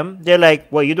with them, they're like,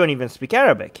 well, you don't even speak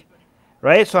Arabic,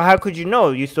 right? So how could you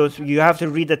know? You have to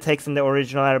read the text in the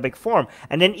original Arabic form.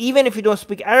 And then even if you don't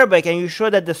speak Arabic and you show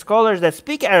that the scholars that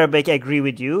speak Arabic agree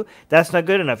with you, that's not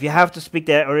good enough. You have to speak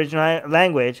the original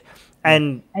language.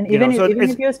 And even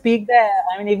if you speak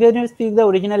even if you speak the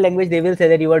original language, they will say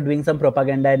that you are doing some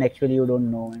propaganda and actually you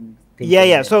don't know. And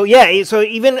so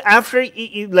even after,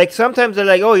 like sometimes they're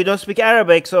like, oh, you don't speak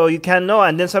Arabic, so you can't know.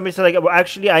 And then somebody says like, well,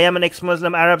 actually, I am an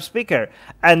ex-Muslim Arab speaker,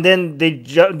 and then they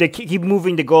keep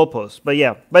moving the goalposts.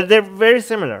 But they're very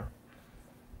similar.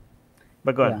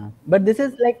 But go on. But this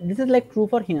is like true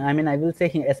for I mean, I will say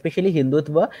especially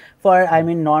Hindutva. For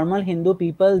normal Hindu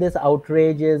people, this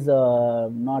outrage is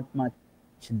not much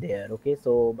there. Okay,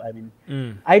 so I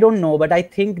mean, I don't know, but I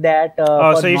think that.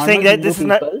 So you're saying that this is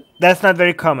that's not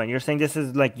very common. You're saying this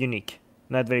is like unique,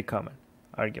 not very common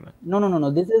argument. No.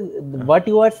 This is what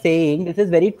you are saying. This is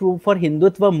very true for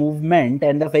Hindutva movement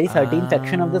and the very certain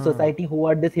section of the society who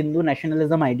are this Hindu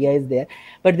nationalism idea is there.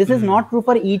 But this is not true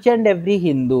for each and every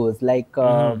Hindus. Like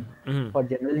for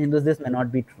general Hindus, this may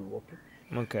not be true.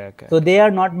 Okay. So they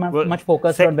are not much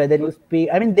focused on whether you speak.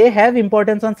 I mean, they have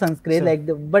importance on Sanskrit,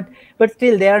 but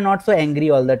still they are not so angry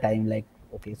all the time. Like,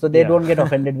 okay, so they don't get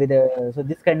offended with so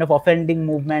this kind of offending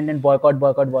movement and boycott,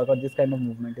 this kind of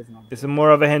movement is not. It's more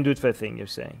of a Hindutva thing, you're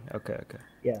saying. Okay.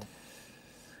 Yeah.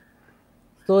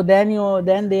 So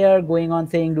then they are going on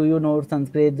saying, do you know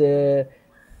Sanskrit?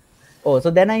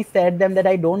 So then I said them that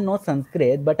I don't know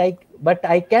Sanskrit, but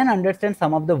I can understand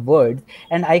some of the words,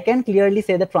 and I can clearly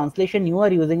say the translation you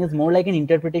are using is more like an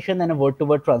interpretation than a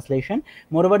word-to-word translation.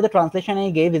 Moreover, the translation I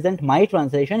gave isn't my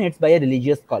translation; it's by a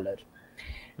religious scholar.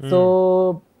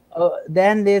 So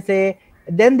then they say,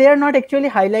 then they are not actually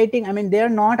highlighting. I mean, they are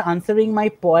not answering my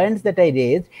points that I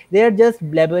raised. They are just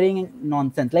blabbering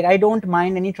nonsense. Like, I don't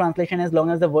mind any translation as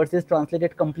long as the verse is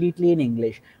translated completely in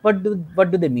English. What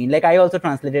do they mean? Like, I also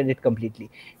translated it completely.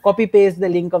 Copy paste the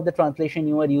link of the translation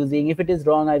you are using. If it is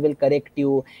wrong, I will correct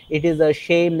you. It is a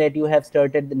shame that you have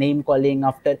started the name calling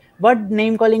after. What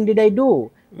name calling did I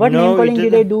do? What name calling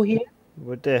did I do here?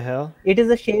 What the hell? It is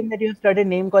a shame that you have started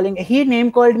name calling. He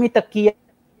name called me Takiya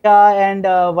and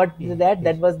what is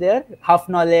that was there, half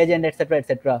knowledge and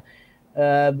etc.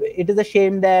 It is a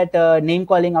shame that name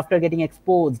calling after getting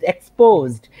exposed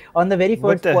on the very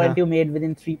first point you made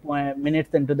within 3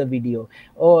 minutes into the video.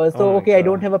 Okay, I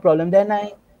don't have a problem. Then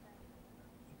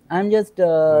I'm just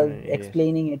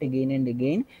explaining it again and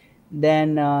again.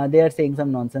 Then they are saying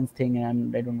some nonsense thing,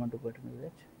 and I don't want to go into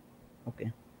that.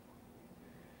 Okay.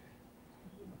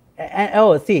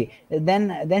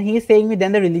 Then he's saying me,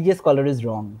 then the religious scholar is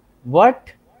wrong.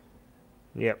 What?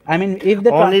 Yeah. I mean, if the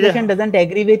translation doesn't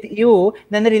agree with you,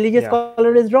 then the religious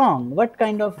scholar is wrong. What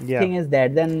kind of thing is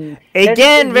that? Then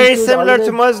again, very similar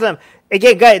to Muslim.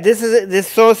 Again, guys, this is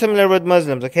so similar with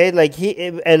Muslims. Okay, like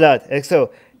a lot. So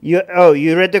you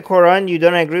read the Quran, you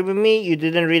don't agree with me, you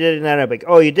didn't read it in Arabic.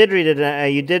 Oh, you did read it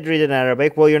in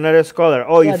Arabic. Well, you're not a scholar.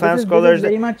 Oh, you found scholars.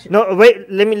 No, wait,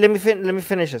 let me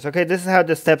finish this. Okay, this is how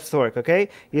the steps work. Okay,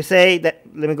 you say that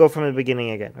let me go from the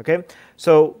beginning again. Okay,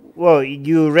 so well,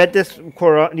 you read this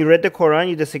Quran, you read the Quran,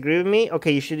 you disagree with me.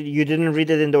 Okay, you didn't read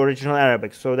it in the original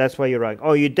Arabic, so that's why you're wrong.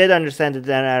 Oh, you did understand it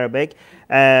in Arabic,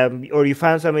 or you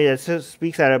found somebody that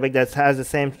speaks Arabic that has the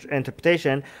same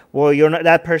interpretation. Well, you're not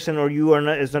that person, or you are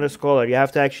not is not a scholar. You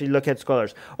have to actually look at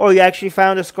scholars. Or you actually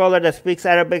found a scholar that speaks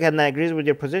Arabic and that agrees with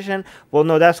your position. Well,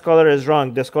 no, that scholar is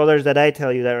wrong. The scholars that I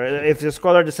tell you that if the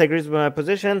scholar disagrees with my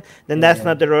position, then that's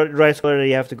not the right scholar that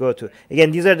you have to go to.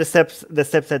 Again, these are the steps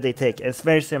that they take. It's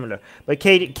very similar. But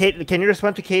Katie, can you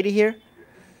respond to Katie here?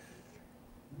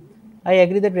 I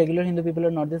agree that regular Hindu people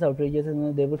are not this outrageous,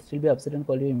 and they would still be upset and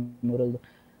call you immoral.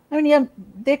 I mean, yeah,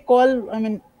 they call. I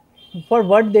mean, for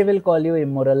what they will call you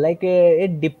immoral? Like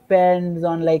it depends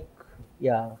on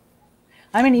yeah.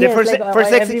 I mean, yes,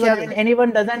 everyone,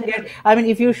 anyone doesn't get. I mean,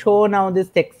 if you show now this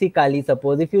sexy Kali,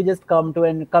 suppose if you just come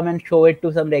and show it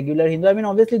to some regular Hindu, I mean,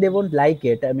 obviously they won't like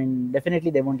it. I mean,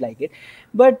 definitely they won't like it.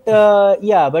 But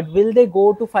yeah, but will they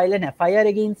go to file an FIR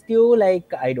against you?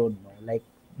 Like, I don't know. Like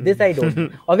this, I don't know.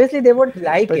 Obviously they won't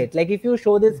like it. Like if you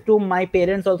show this to my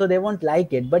parents, also they won't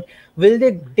like it. But will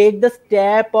they take the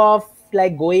step of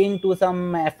like going to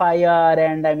some FIR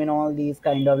and I mean all these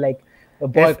kind of like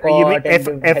boycott?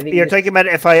 If you're talking about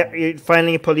FIR,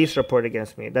 filing a police report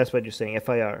against me. That's what you're saying,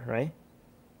 FIR, right?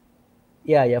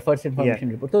 Yeah, first information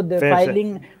report. So the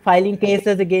filing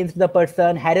cases against the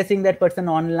person, harassing that person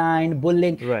online,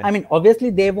 bullying. Right. I mean,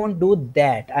 obviously they won't do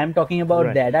that. I'm talking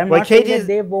about that. I'm not saying that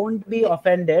they won't be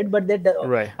offended, but that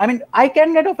I mean, I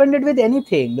can get offended with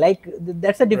anything. Like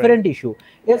that's a different issue.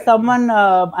 If someone,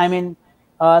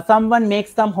 someone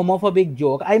makes some homophobic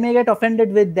joke, I may get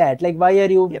offended with that. Like, why are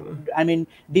you, I mean,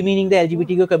 demeaning the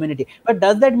LGBTQ community? But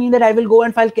does that mean that I will go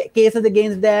and file cases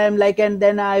against them, like, and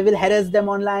then I will harass them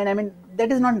online? I mean, that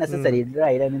is not necessary,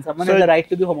 right? I mean, someone has the right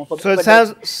to be homophobic. So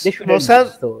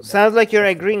it sounds like you're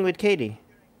agreeing with Katie.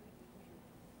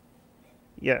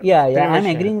 Yeah, I'm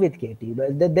agreeing with Katie.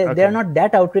 But they are not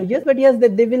that outrageous, but yes,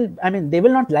 they will. I mean, they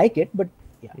will not like it, but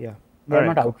they are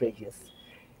not outrageous.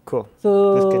 Cool.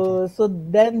 So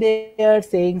then they are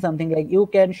saying something like, you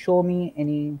can show me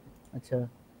any. Achha.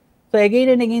 So again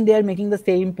and again, they are making the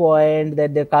same point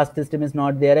that the caste system is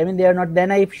not there. I mean, they are not.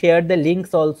 Then I've shared the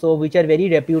links also, which are very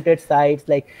reputed sites,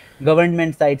 like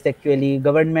government sites, actually,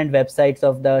 government websites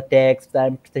of the text.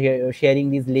 I'm sharing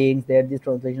these links there. These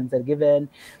translations are given.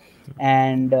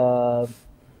 And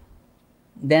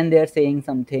then they are saying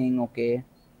something, okay.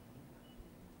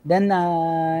 Then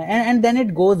and then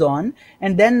it goes on,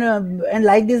 and then and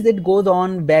like this it goes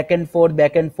on back and forth,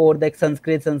 like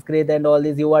Sanskrit, and all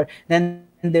this. You are then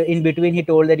in between he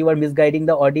told that you are misguiding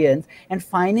the audience, and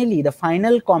finally the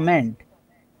final comment,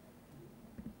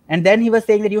 and then he was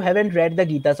saying that you haven't read the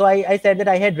Gita. So I said that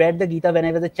I had read the Gita when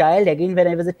I was a child, again when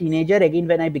I was a teenager, again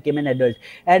when I became an adult.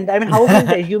 And I mean, how is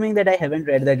it assuming that I haven't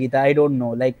read the Gita? I don't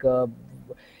know. Like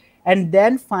and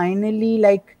then finally,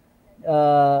 like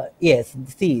yes,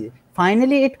 see,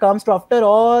 finally it comes to, after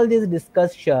all this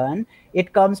discussion,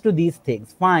 it comes to these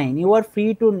things. Fine, you are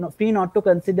free not to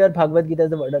consider Bhagavad Gita as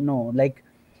the word. No, like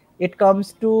it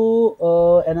comes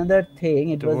to another thing.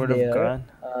 It was word there. Of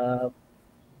God.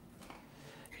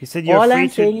 He said you're all I'm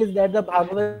saying is that the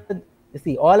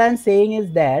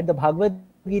Bhagavad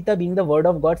Gita being the word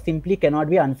of God simply cannot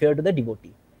be unfair to the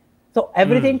devotee. So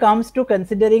everything comes to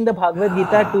considering the Bhagavad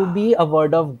Gita to be a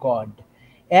word of God,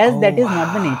 as that is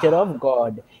not the nature of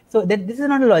God. So that this is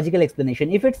not a logical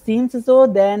explanation. If it seems so,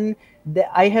 then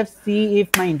I have to see if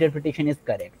my interpretation is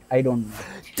correct. I don't know.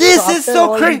 This is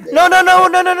so crazy. No.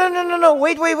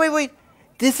 Wait.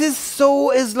 This is so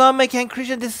Islamic and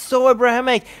Christian. This is so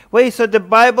Abrahamic. Wait, so the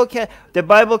Bible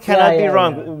cannot be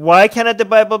wrong. Yeah. Why cannot the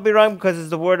Bible be wrong? Because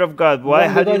it's the word of God. Why?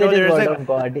 How do you know there's word of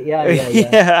God? Yeah.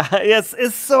 Yes,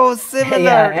 it's so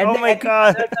similar. Oh my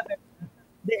God.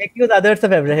 They accuse others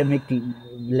of Abrahamic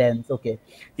lens. Okay.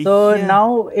 So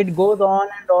now it goes on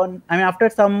and on. I mean, after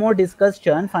some more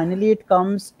discussion, finally it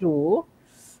comes to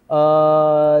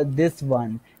this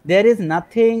one. There is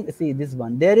nothing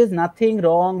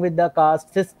wrong with the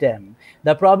caste system.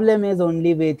 The problem is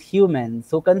only with humans.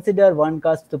 So consider one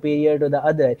caste superior to the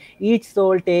other. Each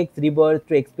soul takes rebirth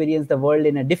to experience the world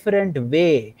in a different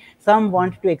way. Some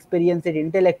want to experience it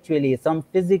intellectually, some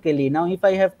physically. Now, if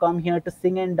I have come here to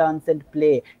sing and dance and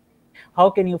play, how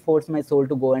can you force my soul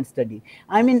to go and study?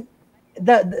 I mean,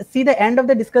 the end of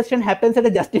the discussion happens at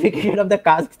the justification of the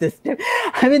caste system.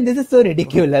 I mean, this is so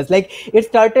ridiculous. Like, it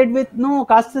started with, no,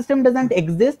 caste system doesn't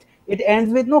exist. It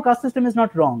ends with, no, caste system is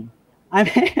not wrong. I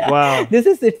mean, Wow. this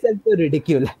is itself so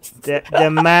ridiculous. The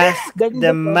mask, That is the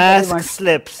the point that I mask want.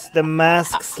 slips. The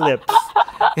mask slips.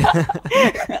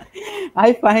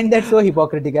 I find that so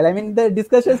hypocritical. I mean, the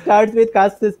discussion starts with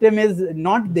caste system is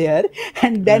not there,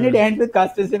 and then it ends with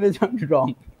caste system is not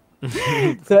wrong.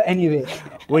 So anyway,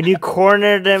 When you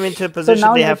corner them into a so position,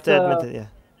 now they have let's. to admit it. Yeah.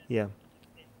 Yeah.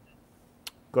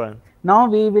 Go on. Now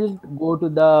we will go to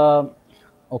the.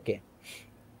 Okay.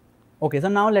 Okay, so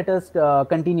now let us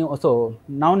continue. So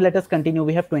now let us continue.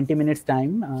 We have 20 minutes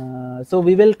time. So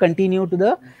we will continue to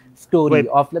the story Wait.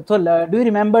 of. So do you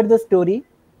remember the story?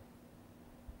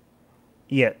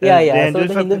 Yeah. Yeah, The yeah. So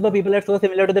the Hindutva Hindutva people are so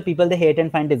similar to the people they hate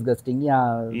and find disgusting.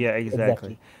 Yeah, Yeah, exactly.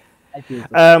 exactly. I feel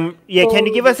so. Yeah, can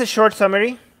you So give us a short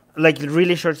summary? Like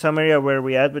really short summary of where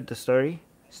we at with the story?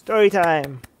 Story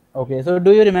time. okay, so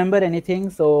do you remember anything?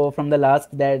 So from the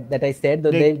last that I said,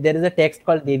 there is a text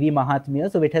called Devi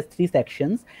Mahatmya. So it has 3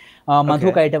 sections: Madhu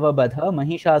Okay. Kaitava Vadha,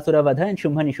 Mahishasura Vadha, and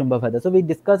Shumbha Nishubha Vadha. So we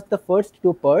discussed the first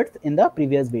 2 parts in the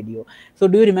previous video. So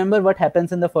do you remember what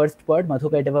happens in the first part, Madhu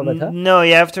Kaitava Vadha? No,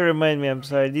 you have to remind me. I'm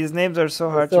sorry. These names are so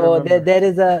hard to So remember. there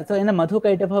is a, so in the Madhu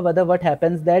Kaitava Vada, what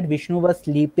happens that Vishnu was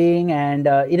sleeping, and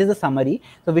it is a summary.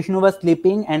 So Vishnu was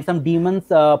sleeping and some demons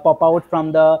pop out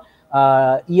from the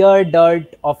ear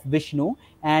dirt of Vishnu,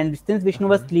 and since Vishnu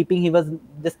was sleeping, he was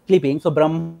just sleeping. So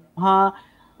Brahma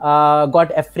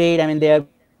got afraid. I mean, they are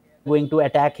going to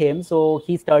attack him. So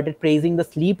he started praising the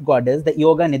sleep goddess, the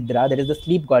Yoga Nidra, that is the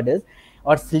sleep goddess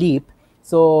or sleep.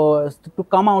 So to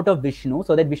come out of Vishnu,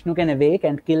 so that Vishnu can awake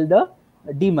and kill the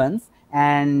demons,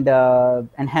 and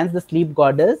hence the sleep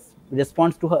goddess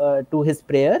responds to his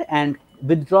prayer and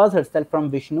withdraws herself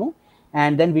from Vishnu,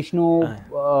 and then Vishnu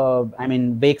I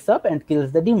mean wakes up and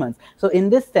kills the demons. So in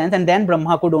this sense, and then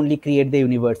Brahma could only create the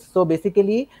universe. So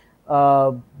basically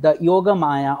the Yoga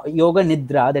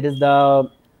Nidra, that is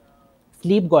the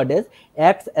sleep goddess,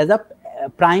 acts as a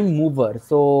prime mover.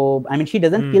 So I mean, she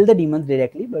doesn't kill the demons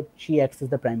directly, but she acts as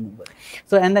the prime mover.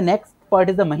 So and the next part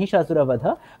is the Mahishasura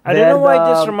Vadha. I don't know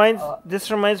why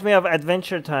this reminds me of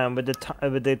Adventure Time with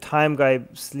the time guy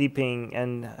sleeping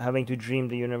and having to dream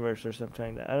the universe or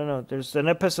something like that. I don't know. There's an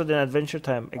episode in Adventure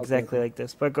Time exactly like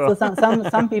this. But go. So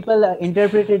some people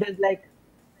interpret it as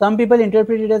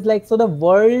like, so the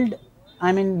world,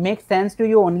 I mean, makes sense to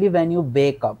you only when you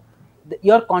wake up.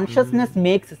 Your consciousness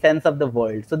makes sense of the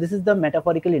world. So this is the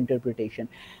metaphorical interpretation.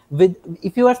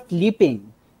 If you are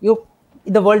sleeping,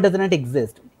 the world does not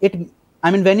exist. I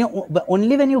mean,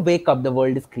 only when you wake up, the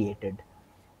world is created.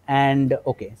 And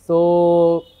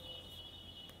so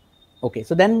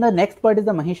then the next part is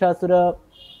the Mahishasura,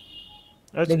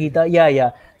 the Gita.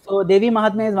 Yeah. So Devi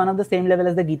Mahatmya is one of the same level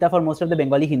as the Gita for most of the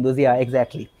Bengali Hindus. Yeah,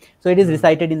 exactly. So it is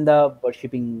recited in the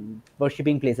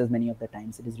worshipping places many of the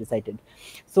times. It is recited.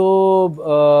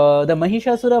 So the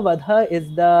Mahishasura Vadha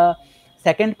is the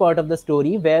second part of the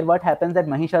story, where what happens that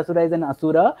Mahishasura is an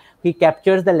asura. He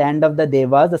captures the land of the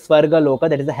Devas, the Swarga Loka,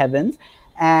 that is the heavens.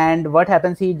 And what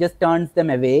happens? He just turns them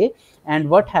away. And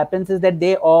what happens is that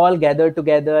they all gather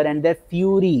together, and their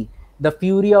fury, the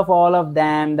fury of all of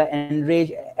them, the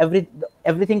enrage,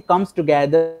 everything comes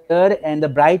together, and the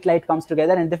bright light comes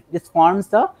together, and this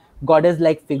forms a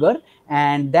goddess-like figure.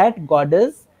 And that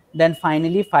goddess then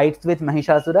finally fights with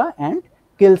Mahishasura and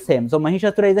kills him. So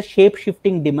Mahishasura is a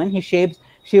shape-shifting demon. He shifts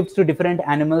to different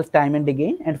animals time and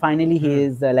again, and finally he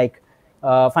is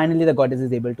finally the goddess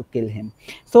is able to kill him.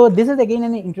 So this is again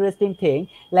an interesting thing.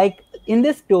 Like in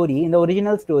this story, in the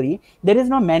original story, there is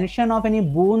no mention of any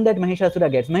boon that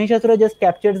Mahishasura gets. Mahishasura just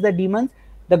captures the demons.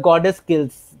 The goddess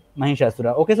kills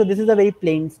Mahishasura. Okay, so this is a very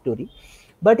plain story.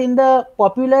 But in the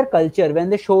popular culture,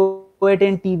 when they show it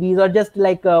in TVs or just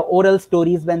like oral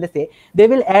stories, when they say, they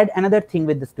will add another thing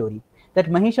with the story, that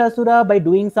Mahishasura, by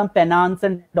doing some penance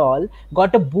and all,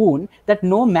 got a boon that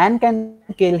no man can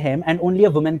kill him and only a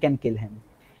woman can kill him.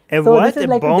 So this is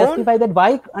like to justify that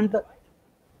why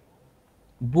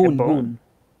boon.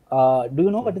 Do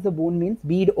you know what is a boon means?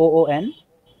 B-O-O-N.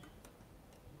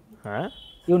 Huh?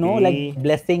 You know, like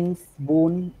blessings,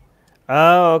 boon.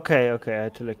 Oh, okay. I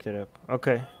had to look it up.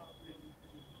 Okay.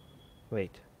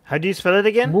 Wait. How do you spell it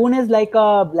again? Boon is like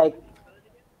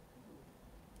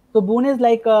so boon is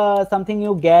like something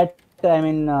you get. I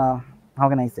mean, how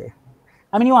can I say?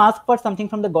 I mean, you ask for something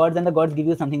from the gods, and the gods give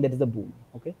you something that is a boon.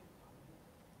 Okay.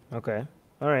 Okay.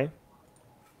 All right.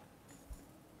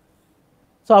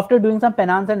 So after doing some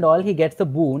penance and all, he gets a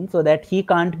boon so that he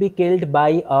can't be killed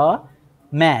by a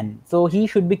man. So he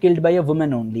should be killed by a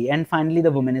woman only. And finally,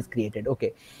 the woman is created.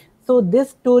 Okay. So this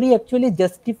story actually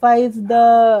justifies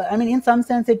the, I mean, in some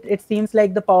sense, it seems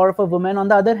like the power of a woman. On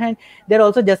the other hand, they're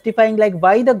also justifying like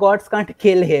why the gods can't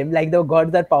kill him. Like the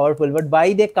gods are powerful, but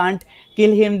why they can't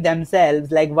kill him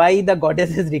themselves? Like why the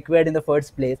goddess is required in the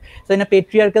first place? So in a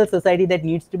patriarchal society, that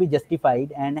needs to be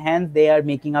justified, and hence they are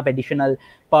making up additional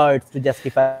parts to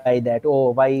justify that.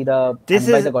 Oh, why the, I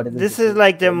mean, why the goddess is This is required?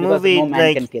 like the Because no movie, man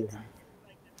can like kill him.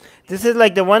 this is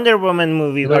like the Wonder Woman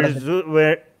movie Because where of the,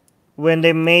 where when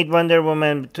they made Wonder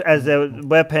Woman as a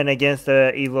weapon against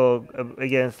the evil,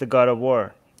 against the god of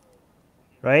war,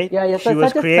 right? yeah, yeah. She So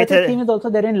was such a theme created. is also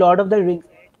there in Lord of the Rings.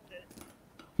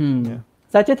 Yeah.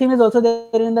 Such a theme is also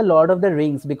there in the Lord of the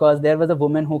Rings, because there was a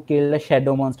woman who killed a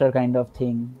shadow monster kind of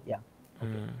thing. Yeah.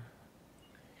 Okay.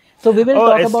 So we will Oh,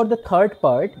 talk it's about the third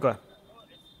part. go.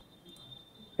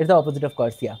 It's the opposite, of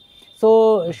course. Yeah.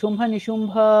 So Shumbha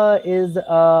Nishubha is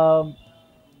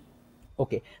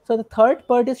okay. So the third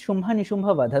part is Shumbha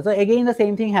Nishubha Vadha. So again, the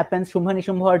same thing happens. Shumbha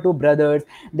Nishubha are two brothers.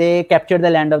 They capture the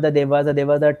land of the Devas. The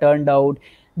Devas are turned out.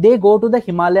 They go to the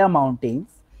Himalaya mountains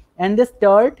and they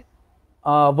start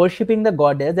worshipping the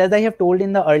goddess. As I have told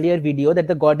in the earlier video, that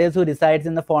the goddess who resides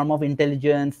in the form of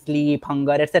intelligence, sleep,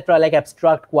 hunger, etc., like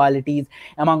abstract qualities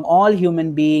among all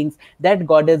human beings, that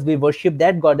goddess, we worship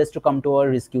that goddess to come to our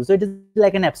rescue. So it is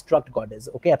like an abstract goddess,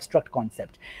 okay, abstract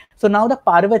concept. So now the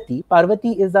Parvati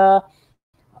is a,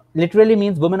 literally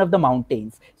means woman of the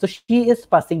mountains. So she is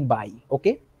passing by,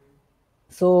 okay.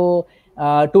 So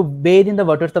to bathe in the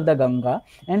waters of the Ganga,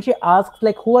 and she asks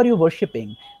like, who are you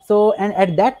worshipping? So, and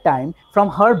at that time, from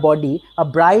her body a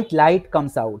bright light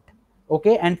comes out,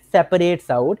 okay, and separates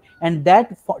out, and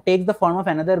that takes the form of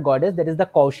another goddess, that is the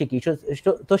Kaushiki.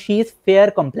 So she is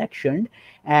fair complexioned,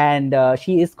 and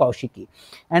she is Kaushiki,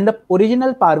 and the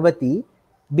original Parvati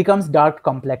becomes dark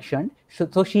complexioned.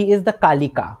 So she is the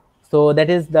Kalika. So that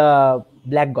is the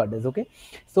black goddess, okay.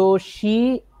 So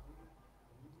so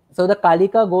the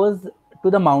Kalika goes to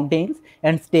the mountains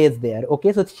and stays there,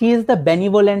 okay. So she is the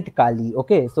benevolent Kali,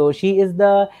 okay. So she is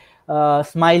the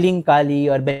smiling Kali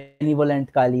or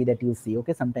benevolent Kali that you see,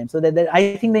 okay, sometimes. So that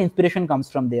I think the inspiration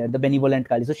comes from there, the benevolent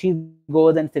Kali. So she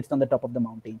goes and sits on the top of the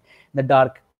mountain, the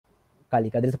dark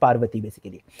Kalika. There is a Parvati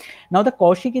basically. Now the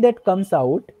Kaushiki that comes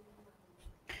out,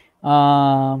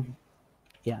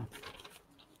 yeah.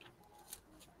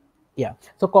 Yeah,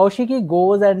 so Kaushiki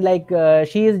goes and like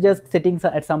she is just sitting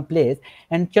at some place,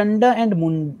 and Chanda and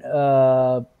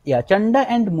Chanda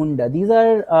and Munda, these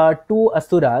are two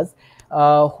asuras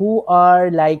who are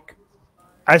like,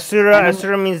 I mean,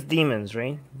 Asura means demons,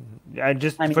 right? I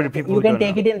just I mean, for the people you who can don't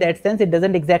take know. it in that sense. It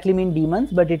doesn't exactly mean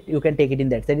demons, but you can take it in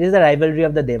that sense. It is a rivalry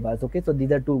of the Devas. Okay, so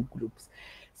these are two groups.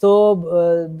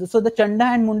 So, so the Chanda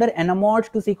and Munda are enamored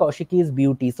to see Kaushiki's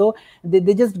beauty. So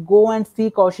they just go and see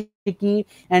Kaushiki,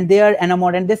 and they are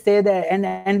enamored, and they say that,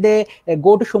 and they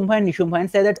go to Shumbha and Nishubha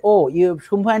and say that, oh, you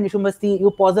Shumbha and Nishubha, see,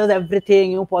 you possess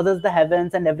everything, you possess the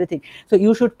heavens and everything. So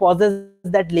you should possess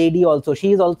that lady also.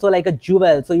 She is also like a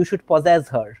jewel, so you should possess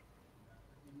her.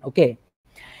 Okay.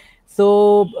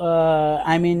 So,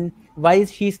 I mean, why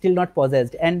is she still not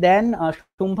possessed? And then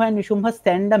Shumbha and Nishubha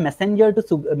send a messenger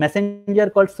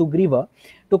called Sugriva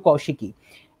to Kaushiki,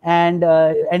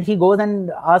 and he goes and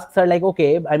asks her like,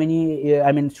 okay, I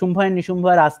mean, Shumbha and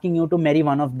Nishubha are asking you to marry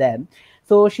one of them.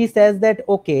 So she says that,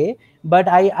 okay, but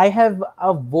I have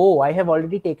a vow. I have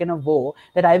already taken a vow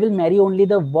that I will marry only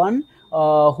the one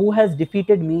who has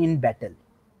defeated me in battle.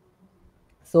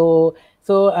 So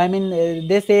I mean,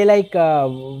 they say like,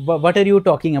 what are you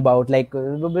talking about, like,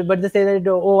 but they say that,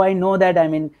 oh, I know that, I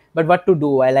mean, but what to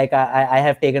do, I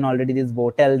have taken already this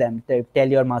vow. Tell them, tell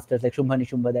your masters like Shumbha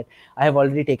Nishubha that I have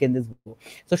already taken this vow.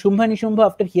 So Shumbha Nishubha,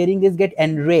 after hearing this, get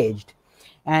enraged,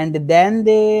 and then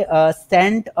they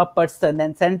sent a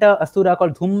asura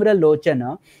called Dhumra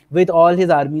Lochana with all his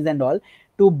armies and all,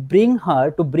 to bring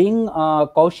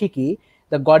Kaushiki,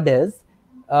 the goddess,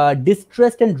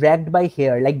 distressed and dragged by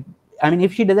hair. Like, I mean,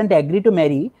 if she doesn't agree to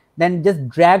marry, then just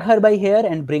drag her by hair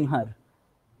and bring her.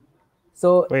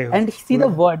 So, Wait, and see the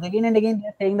words again and again,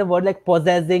 they're saying the word like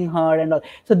possessing her and all.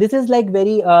 So this is like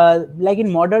very, like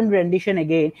in modern rendition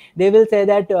again, they will say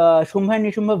that Shumbha and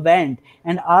Nishubha went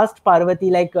and asked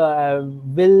Parvati like,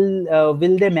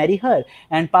 will they marry her?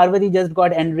 And Parvati just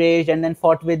got enraged and then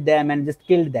fought with them and just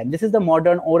killed them. This is the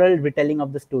modern oral retelling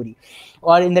of the story,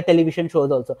 or in the television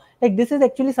shows also. Like, this is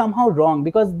actually somehow wrong,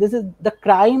 because this is the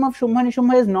crime of Shumbha and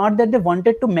Nishubha is not that they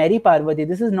wanted to marry Parvati.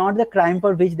 This is not the crime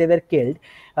for which they were killed.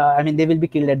 I mean, they will be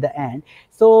killed at the end.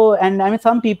 So, and I mean,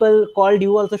 some people called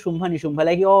you also Shumbha Nishubha,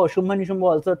 like, oh, Shumbha Nishubha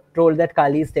also told that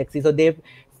Kali is sexy, so they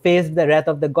faced the wrath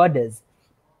of the goddess.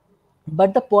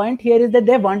 But the point here is that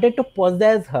they wanted to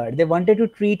possess her. They wanted to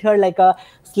treat her like a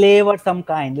slave or some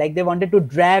kind. Like they wanted to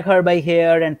drag her by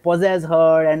hair and possess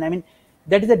her. And I mean,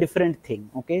 that is a different thing.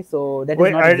 Okay, so that is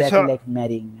Wait, not exactly like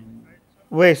marrying.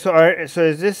 so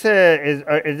is this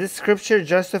is this scripture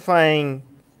justifying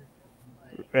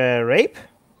rape?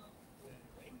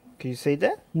 Can you say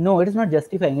that? No, it is not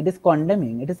justifying. It is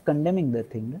condemning. It is condemning the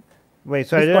thing. Wait,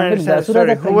 so It I is didn't condemning. The understand the asuras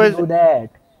story. are Who trying to was? do that.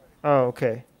 Oh,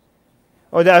 okay.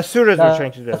 Oh, the Asuras were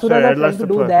trying to do The that. Sorry, asuras I are trying lost to the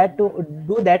do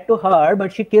plot. that to her,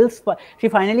 but she kills. She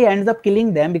finally ends up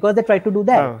killing them because they try to do Oh,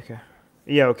 that. okay.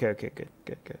 Yeah, okay, good.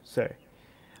 Sorry.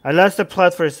 I lost the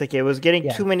plot for a second. It was getting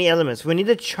Yeah. too many elements. We need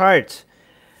a chart.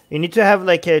 You need to have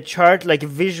like a chart, like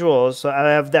visuals. So I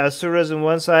have the Asuras on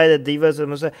one side, the Divas on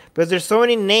one side. Because there's so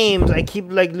many names, I keep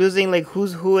like losing like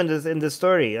who's who in the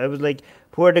story. I was like,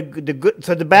 who are the good?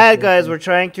 So the bad guys were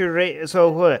trying to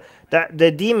so who?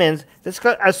 The demons. This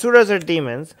Asuras are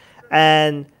demons,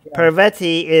 and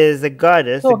Parvati is a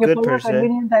goddess, So a okay, good for your person.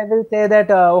 convenience, I will say that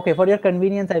okay. For your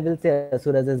convenience, I will say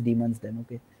asuras as demons. Then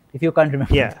okay, if you can't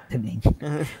remember Yeah. the name.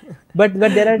 But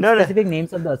there are No, no. specific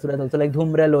names of the asuras also, like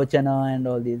Dhumra, Lochana, and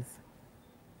all these.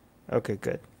 Okay,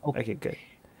 good. Okay. Okay, good.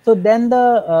 So then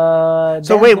So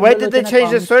then wait, why Dhumra did they Lochana change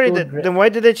the comes story? to Then why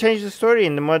did they change the story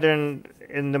in the modern?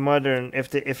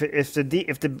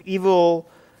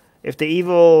 If the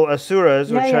evil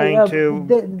asuras were trying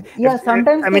to,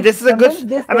 Sometimes I mean, this is a good. sometimes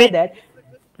they I say mean, that.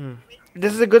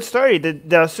 this is a good story. The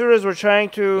asuras were trying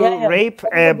to rape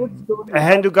That is a good a story, but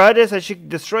Hindu goddess, and she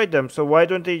destroyed them. So why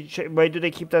don't they? Why do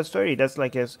they keep that story? That's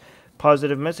like a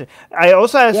positive message. I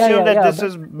also assume that this but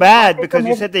is they bad wanted to because you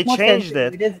make said it they more changed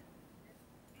sensitive. it. It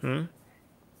is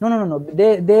no.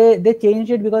 They changed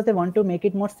it because they want to make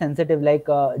it more sensitive. Like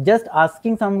just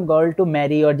asking some girl to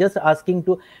marry, or just asking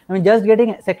to, I mean, just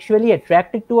getting sexually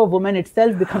attracted to a woman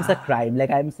itself becomes a crime.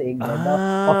 Like I'm saying that the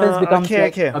offense becomes Okay,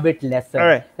 like okay. a bit All lesser.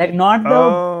 right. Like not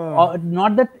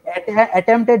the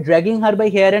attempt at dragging her by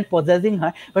hair and possessing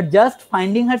her, but just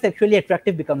finding her sexually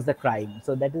attractive becomes the crime.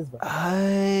 So that is what. Like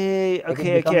it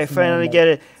Okay, I becomes more finally like get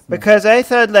it. small. Because I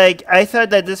thought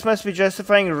that this must be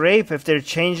justifying rape if they're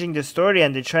changing the story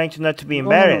and they're trying to not to be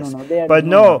embarrassed. No. They are But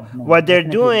no, no. what they're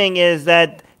Definitely not. doing is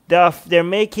that they're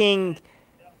making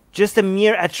just a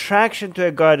mere attraction to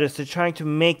a goddess. They're trying to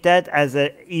make that as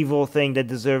an evil thing that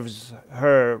deserves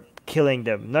her killing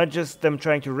them. Not just them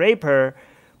trying to rape her,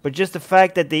 but just the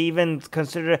fact that they even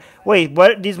consider. Wait,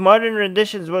 what these modern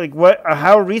renditions? Like, what?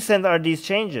 How recent are these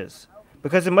changes?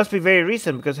 Because it must be very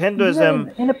recent. Because These are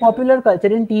Hinduism. in a popular culture,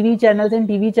 in TV channels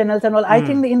and all. I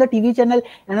think in the TV channel,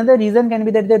 another reason can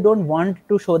be that they don't want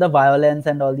to show the violence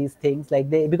and all these things. Like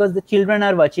because the children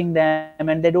are watching them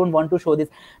and they don't want to show this,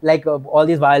 like all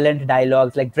these violent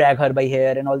dialogues, like drag her by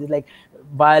hair and all these like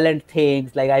violent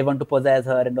things, like I want to possess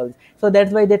her and all this. So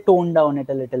that's why they tone down it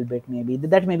a little bit. Maybe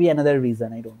that may be another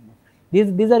reason. I don't know.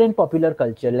 These are in popular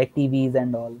culture, like TVs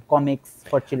and all, comics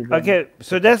for children, Okay,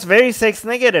 so etc. that's very sex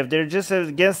negative. They're just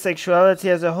against sexuality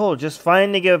as a whole. Just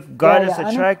finding a goddess I mean,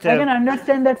 I attractive. can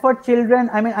understand that for children.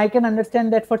 I mean, I can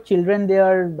understand that for children, they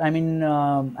are. I mean,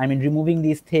 removing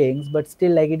these things, but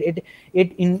still, like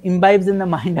imbibes in the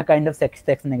mind a kind of sex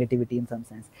negativity in some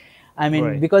sense. I mean,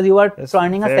 Right. because you are That's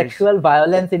turning a very. sexual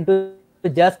violence into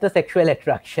just a sexual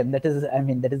attraction. That is, I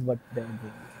mean, that is what they are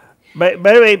doing. By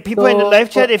the way, people in the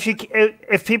live So chat,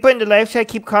 if people in the live chat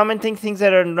keep commenting things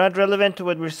that are not relevant to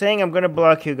what we're saying, I'm gonna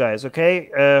block you guys. Okay,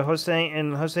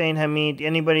 Hossein, Hamid,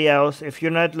 anybody else? If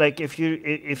you're not like, if you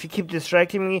keep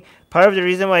distracting me, part of the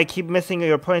reason why I keep missing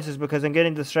your points is because I'm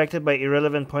getting distracted by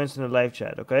irrelevant points in the live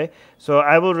chat. Okay, so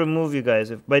I will remove you guys.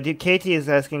 But Katie is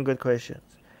asking good questions.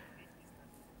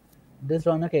 does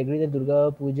Ronak agree that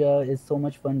Durga Puja is so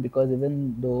much fun because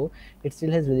even though it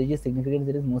still has religious significance,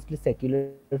 it is mostly secular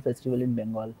festival in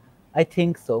Bengal? I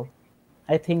think so.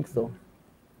 I think so.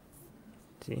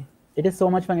 See. It is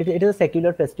so much fun. It is a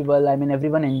secular festival. I mean,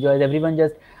 everyone enjoys. Everyone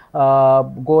just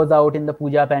goes out in the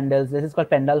puja pandals. This is called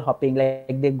pandal hopping.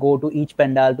 Like they go to each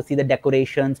pandal to see the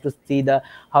decorations, to see the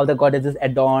how the goddess is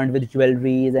adorned with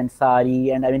jewelries and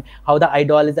sari, and I mean how the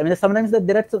idol is. I mean, sometimes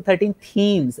there are 13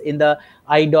 themes in the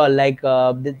idol. Like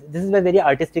this is a very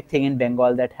artistic thing in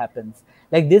Bengal that happens.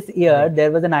 Like this year,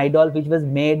 there was an idol which was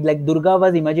made like Durga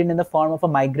was imagined in the form of a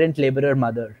migrant laborer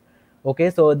mother.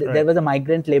 Okay, so there was a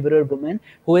migrant laborer woman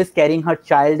who is carrying her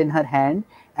child in her hand,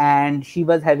 and she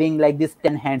was having like this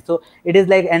 10 hands. So it is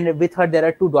like, and with her there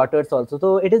are two daughters also.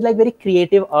 So it is like very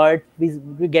creative art we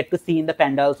get to see in the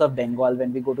pandals of Bengal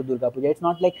when we go to Durga Puja. It's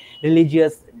not like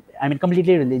religious, I mean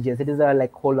completely religious. It is a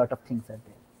like whole lot of things are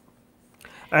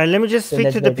there. All right, let me just So speak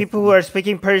that's to the where it is people who from. are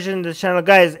speaking Persian in this channel.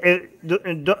 Guys,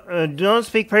 don't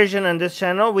speak Persian on this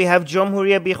channel. We have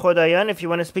Jomhuriya Bi Khodayan. If you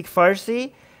want to speak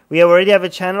Farsi, we already have a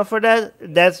channel for that.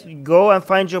 That's go and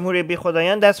find Jomhuriya Bi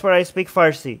Khodayan. That's where I speak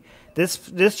Farsi.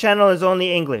 This channel is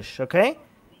only English, okay?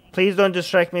 Please don't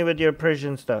distract me with your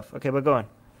Persian stuff. Okay, but go on.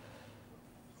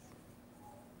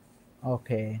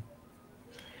 Okay.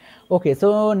 Okay,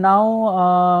 so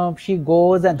now she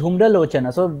goes and Dhumra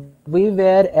Lochana. So we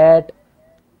were at,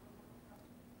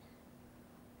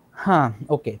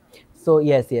 okay. So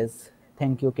yes.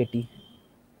 Thank you, Kitty.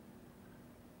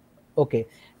 Okay.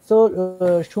 So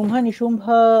Shumbha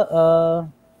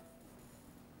Nishumbha,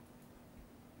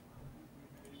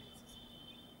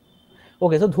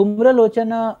 okay, so Dhumra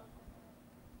Lochana.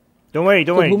 Don't worry.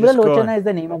 So Dhumra Just go on. Lochana is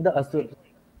the name of the Asura.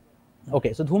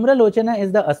 Okay, so Dhumra Lochana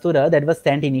is the Asura that was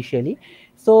sent initially.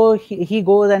 So he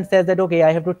goes and says that, okay,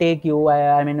 I have to take you.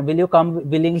 I mean, will you come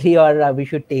willingly, or we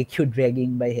should take you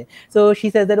dragging by here? So she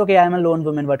says that, okay, I'm a lone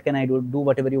woman. What can I do? Do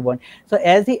whatever you want. So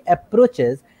as he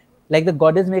approaches, like the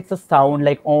goddess makes a sound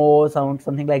like oh sound,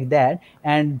 something like that,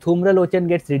 and Dhumra Lochan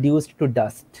gets reduced to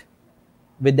dust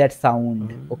with that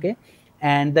sound. Okay,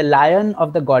 and the lion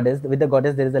of the goddess, with the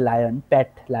goddess there is a lion,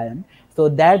 pet lion, so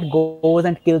that goes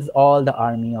and kills all the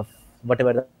army of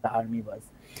whatever the army was.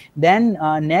 Then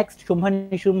next Shumbha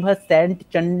Nishubha sent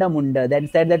Chandamunda, then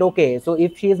said that okay, so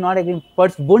if she is not agreeing,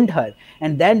 first wound her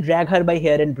and then drag her by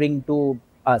here and bring to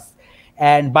us,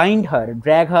 and bind her,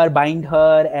 drag her, bind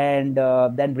her, and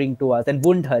then bring to us, and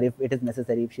wound her if it is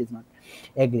necessary, if she is not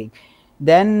agreeing.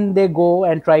 Then they go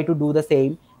and try to do the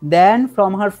same. Then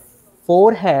from her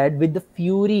forehead with the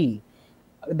fury,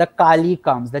 the Kali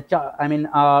comes.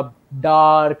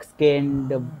 Dark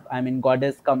skinned,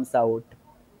 goddess comes out.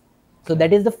 So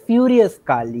that is the furious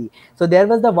Kali. So there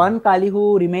was the one Kali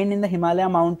who remained in the Himalaya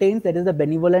mountains, that is the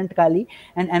benevolent Kali,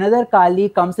 and another Kali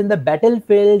comes in the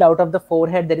battlefield out of the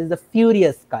forehead, that is the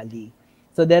furious Kali.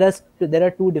 So there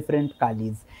are two different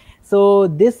Kalis. So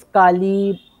this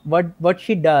Kali, what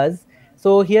she does,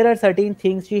 so here are certain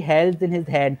things she holds in his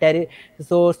hand.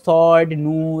 So sword,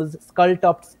 noose,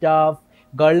 skull-topped staff,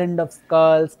 garland of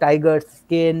skulls, tiger's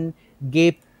skin,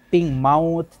 gaping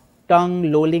mouth,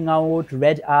 tongue lolling out,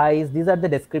 red eyes. These are the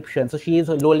descriptions. So she is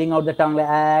lolling out the tongue like,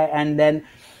 and then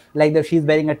she's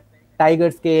wearing a tiger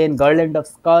skin, garland of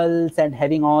skulls, and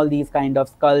having all these kind of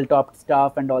skull-topped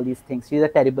stuff and all these things. She's a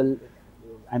terrible.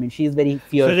 She's very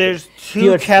fierce. So there's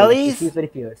two Kalis? She's very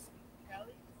fierce.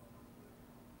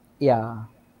 Yeah,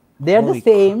 they're the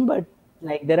same, but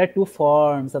there are two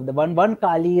forms of the one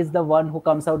Kali is the one who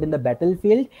comes out in the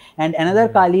battlefield, and another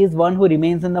Kali is one who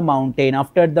remains in the mountain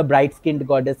after the bright-skinned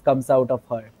goddess comes out of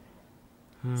her.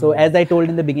 So as I told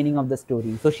in the beginning of the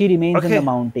story, so she remains in the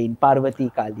mountain, Parvati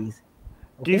Kalis.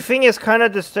 Okay? Do you think it's kind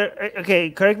of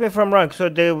okay, correct me if I'm wrong. So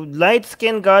the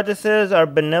light-skinned goddesses are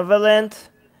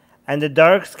benevolent, and the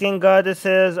dark-skinned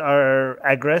goddesses are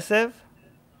aggressive?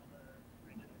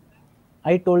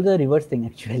 I told the reverse thing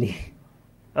actually.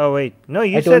 Oh wait, no,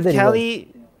 you said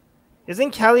Kali.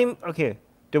 Isn't Kali okay?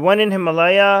 The one in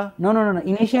Himalaya? No.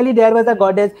 Initially there was a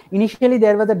goddess. Initially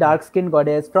there was a dark-skinned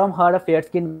goddess. From her, a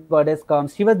fair-skinned goddess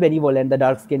comes. She was benevolent, the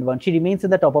dark-skinned one. She remains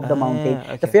in the top of the mountain.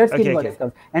 Okay. The fair-skinned goddess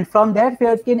comes, and from that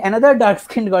fair-skinned, another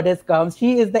dark-skinned goddess comes.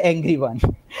 She is the angry one.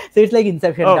 So it's like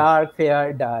Inception: dark,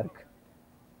 fair, dark.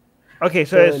 Okay,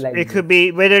 so it could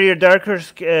be whether you're dark or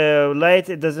light.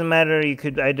 It doesn't matter. You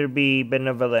could either be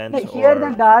benevolent. Here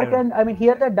the dark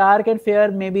here the dark and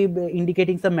fair may be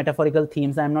indicating some metaphorical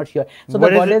themes. I'm not sure. So the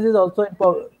goddess is also.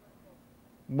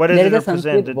 What does it represent?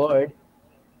 There is a Sanskrit word.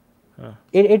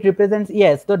 It represents,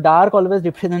 yes. So dark always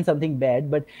represents something bad,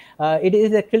 but it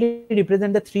is actually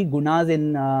represent the three gunas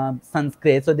in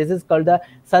Sanskrit. So this is called the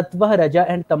Sattva, Raja,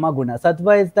 and Tama guna.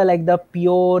 Sattva is the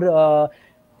pure.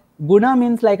 Guna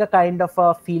means like a kind of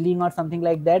a feeling or something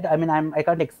like that. I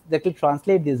can't exactly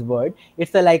translate this word.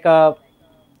 It's so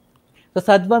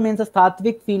sattva means a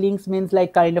sattvic feelings, means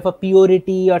like kind of a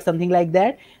purity or something like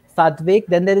that. Sattvic.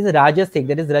 Then there is a rajasic,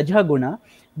 that is Raja guna.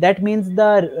 That means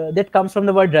that comes from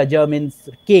the word Raja, means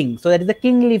king. So that is the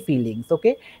kingly feelings,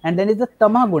 okay. And then is the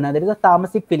Tama guna, that is a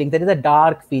tamasic feelings, that is the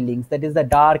dark feelings, that is the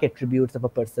dark attributes of a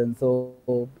person. So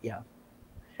yeah.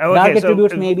 Dark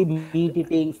attributes may be meat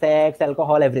eating, sex,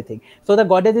 alcohol, everything. So the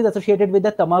goddess is associated with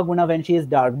the Tamaguna when she is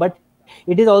dark, but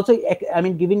it is also,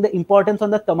 giving the importance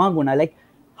on the Tamaguna, like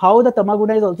how the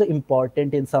Tamaguna is also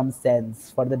important in some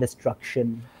sense for the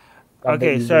destruction.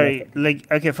 Okay, sorry.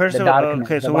 First of all,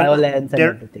 okay, so violence and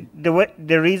everything.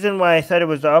 The reason why I said it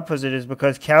was the opposite is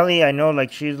because Kali, I know,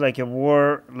 she's like a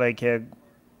war,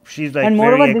 she's like and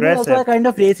moreover, very aggressive. This is also a kind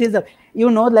of racism. you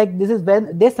know, like this is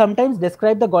when they sometimes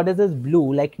describe the goddess as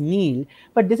blue, like Neel,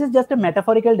 but this is just a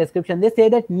metaphorical description. They say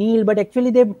that Neel, but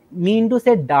actually they mean to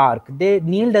say dark.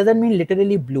 Neel doesn't mean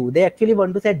literally blue. They actually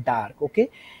want to say dark, okay?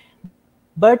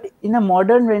 But in a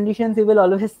modern renditions, you will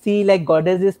always see like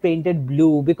goddess is painted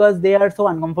blue because they are so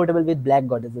uncomfortable with black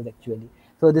goddesses actually.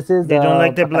 So this is They don't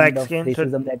like the a kind black of skin,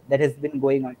 racism that has been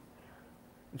going on.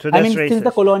 so I that's mean, since the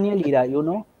racist. colonial era, you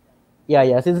know.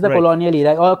 Yeah, since the Right. colonial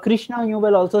era. Or Krishna, you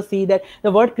will also see that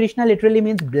the word Krishna literally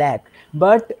means black,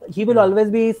 but he will always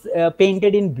be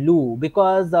painted in blue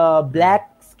because black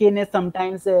skin is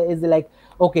sometimes is like,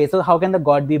 okay, so how can the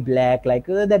god be black? Like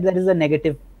that is a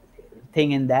negative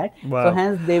thing in that. So Wow.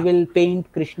 hence they will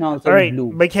paint Krishna also All in right,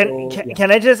 blue. but So yeah.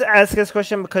 can I just ask this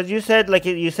question, because you said like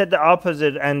you said the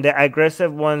opposite, and the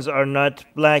aggressive ones are not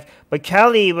black, but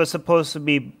Kali was supposed to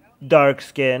be dark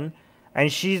skin,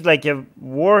 and she's like a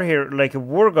war hero, like a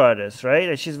war goddess, right?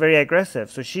 And she's very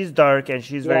aggressive, so she's dark and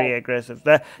she's Yeah, very aggressive.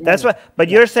 yeah, That's yeah, what. But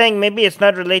yeah. you're saying maybe it's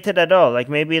not related at all. Like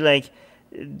maybe like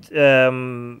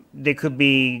they could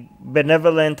be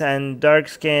benevolent and dark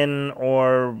skin,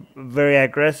 or very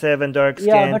aggressive and dark Yeah,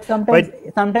 skin. but sometimes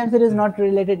But sometimes it is not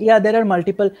related. Yeah, there are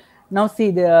multiple. Now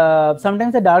see,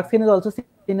 sometimes the dark skin is also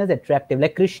seen as attractive.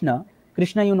 Like Krishna,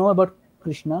 you know about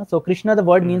Krishna. So Krishna, the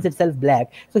word means itself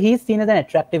black. So he is seen as an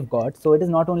attractive god. So it is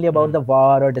not only about the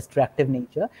war or destructive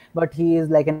nature, but he is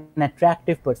like an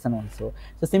attractive person also.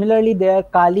 So similarly, there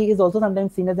Kali is also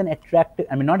sometimes seen as an attractive.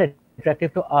 I mean, not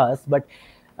attractive to us, but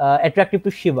attractive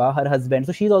to Shiva, her husband.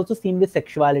 So she's also seen with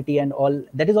sexuality and all.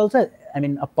 That is also, I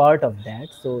mean, a part of that.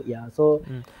 So yeah. So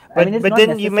I mean, it's but not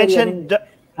then you necessary. mentioned.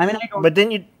 I mean, I don't. But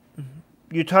then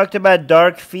you talked about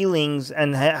dark feelings,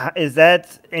 and is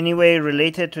that any way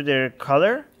related to their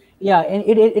color? Yeah, and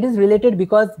it is related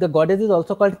because the goddess is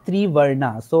also called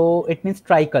Trivarna, so it means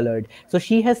tricolored. So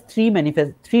she has three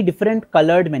different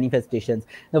colored manifestations.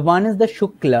 The one is the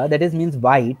Shukla, that is means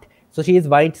white. So she is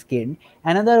white skinned.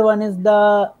 Another one is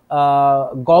the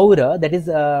Gaura, that is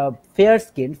fair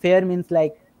skinned. Fair means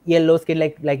like yellow skin,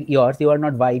 like yours. You are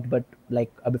not white, but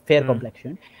like a fair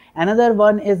complexion. Another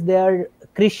one is their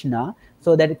Krishna.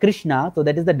 So that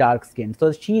is the dark skin.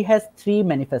 So she has three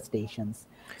manifestations.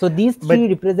 So these But three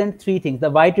represent three things. The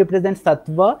white represents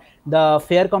sattva, the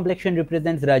fair complexion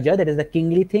represents raja, that is the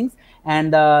kingly things,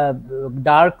 and the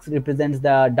dark represents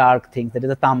the dark things, that is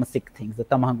the tamasic things, the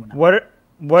tamaguna.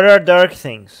 what are dark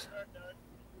things?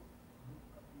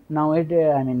 Now I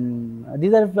mean,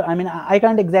 these are, I mean, I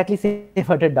can't exactly say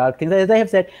what are dark things. As I have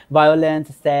said,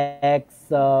 violence,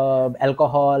 sex,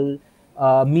 alcohol,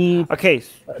 meat, Okay,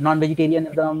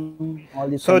 non-vegetarianism, all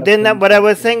these so kind of then things. what I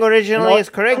was Yeah. saying And originally all is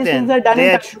correct. these things Then are done they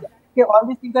in attr- okay, all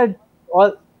these things are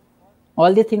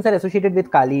all these things are associated with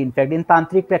Kali. In fact, in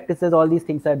tantric practices, all these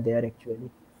things are there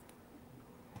actually.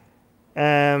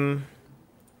 um.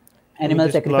 Let me Animal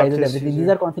just block sacrifices, this everything. These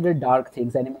user. are considered dark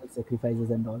things, animal sacrifices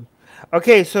and all.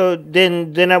 Okay, so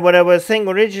what I was saying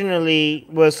originally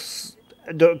was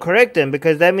correct then,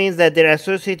 because that means that they're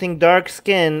associating dark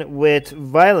skin with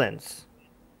violence.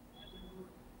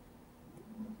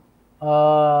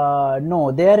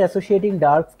 No, they are associating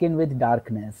dark skin with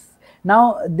darkness.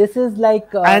 Now, this is like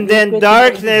And you then may think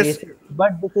that it is darkness. racist,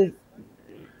 but this is,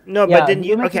 No, but yeah, then you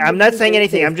you. may Okay, think I'm that it not is saying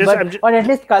anything. racist, but I'm just. or at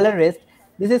least colorist.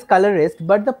 This is colorist,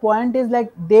 but the point is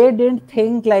like they didn't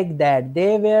think like that.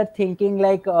 They were thinking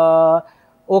like,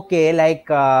 okay, like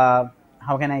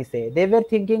how can I say? They were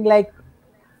thinking like,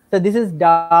 so this is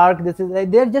dark. This is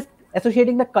like they're just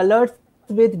associating the colors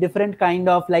with different kind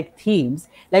of like themes.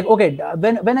 Like okay,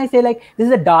 when I say like this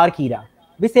is a dark era,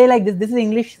 we say like this. This is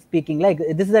English speaking. Like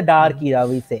this is a dark era.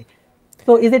 We say.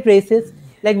 So is it racist?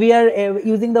 Like we are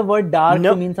using the word dark to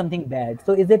No. mean something bad.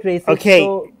 So is it racist? Okay.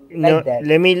 So like No. that.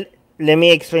 Let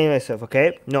me explain myself.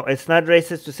 Okay. No, it's not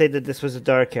racist to say that this was a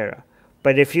dark era,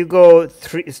 but if you go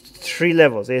three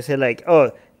levels, they say like, oh,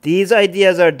 these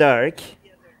ideas are dark,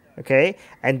 okay,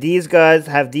 and these guys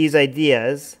have these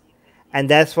ideas, and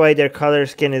that's why their color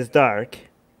skin is dark.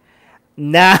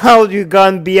 Now you've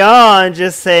gone beyond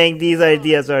just saying these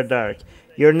ideas are dark.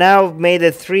 You're now made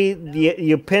it three.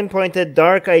 You pinpointed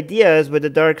dark ideas with the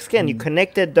dark skin. You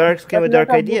connected dark skin But with you have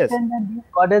dark to ideas.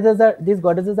 understand that these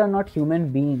goddesses are not human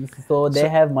beings. So they So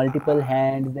have multiple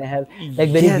hands. They have like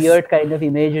very yes. weird kind of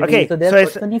imagery. Okay. So they're So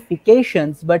it's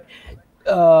personifications, but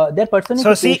they're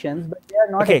so see. personifications, but they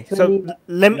are not Okay. So actually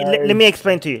let colored. me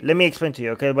explain to you. Let me explain to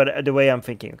you. Okay, but the way I'm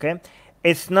thinking. Okay,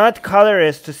 it's not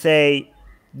colorist to say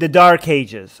the dark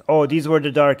ages. Oh, these were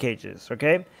the dark ages.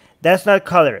 Okay, that's not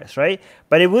colorist, right?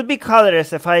 But it would be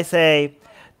colorist if I say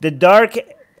the dark.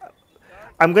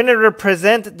 I'm going to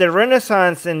represent the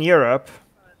Renaissance in Europe,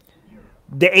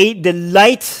 the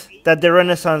light that the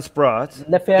Renaissance brought,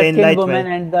 the fair-skinned woman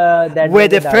and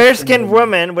with the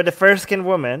fair-skinned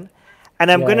woman,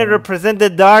 and I'm going to represent the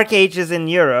Dark Ages in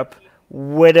Europe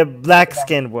with a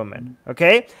black-skinned woman.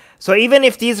 Okay, so even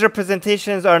if these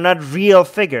representations are not real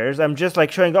figures, I'm just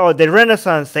like showing, oh, the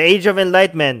Renaissance, the Age of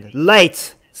Enlightenment,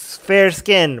 light,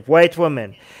 fair-skinned, white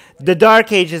woman. The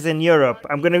Dark Ages in Europe,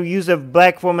 I'm going to use a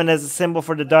black woman as a symbol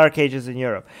for the Dark Ages in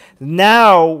Europe.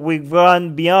 Now we've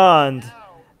gone beyond,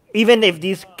 even if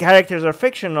these characters are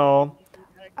fictional,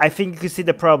 I think you can see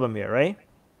the problem here, right?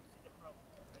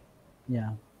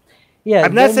 Yeah. Yeah,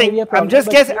 I'm not saying. I'm just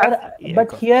guessing.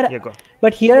 But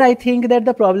here I think that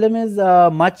the problem is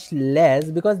much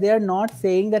less, because they are not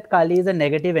saying that Kali is a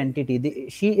negative entity.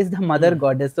 She is the mother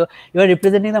goddess. So you are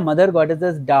representing the mother goddess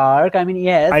as dark. I mean,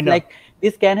 yes, like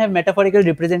this can have metaphorical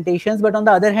representations, but on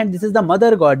the other hand, this is the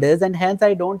mother goddess, and hence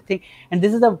I don't think. And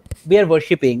this is we are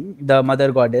worshipping the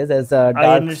mother goddess as a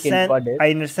dark-skinned goddess. I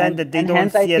understand that they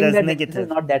don't see it as negative. This is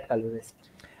not that colorist.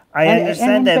 I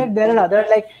understand that. In fact, there are other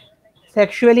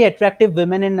sexually attractive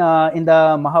women in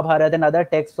the Mahabharata and other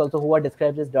texts also who are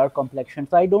described as dark complexion.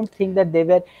 So I don't think that they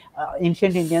were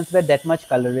ancient Indians were that much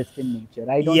colorist in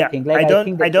nature. I don't think.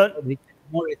 I don't.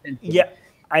 More recent. Yeah,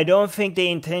 I don't think they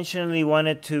intentionally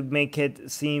wanted to make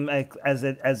it seem like as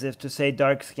if to say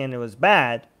dark skin was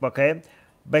bad. Okay.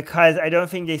 Because I don't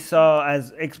think they saw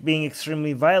as being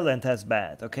extremely violent as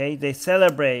bad. Okay, they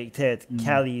celebrated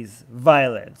Kali's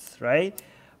violence, right?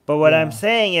 But what I'm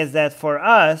saying is that for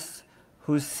us,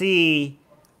 who see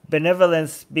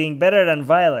benevolence being better than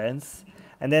violence,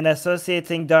 and then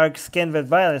associating dark skin with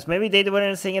violence, maybe they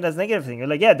weren't seeing it as a negative thing. You're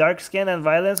like, yeah, dark skin and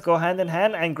violence go hand in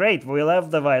hand, and great, we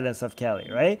love the violence of Kali,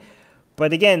 right?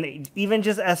 But again, even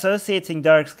just associating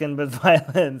dark skin with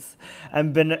violence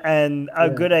and a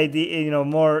good idea,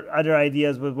 more other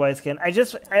ideas with white skin.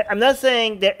 I'm not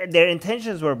saying their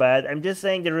intentions were bad. I'm just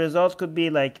saying the result could be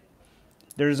bad.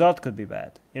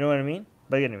 You know what I mean?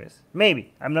 But anyways,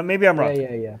 maybe I'm wrong.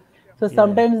 Yeah. So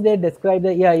sometimes they describe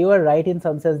you are right in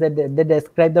some sense that they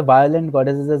describe the violent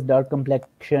goddesses as dark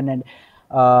complexion and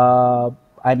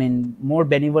more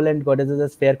benevolent goddesses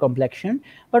as fair complexion.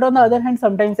 But on the other hand,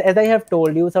 sometimes, as I have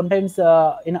told you, sometimes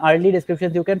in early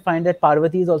descriptions you can find that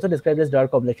Parvati is also described as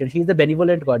dark complexion. She is a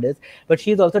benevolent goddess, but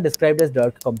she is also described as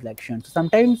dark complexion. So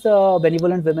sometimes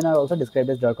benevolent women are also described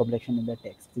as dark complexion in the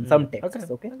text, in some texts.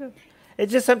 Okay.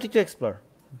 It's just something to explore.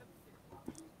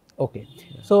 Okay,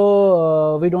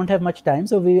 so we don't have much time,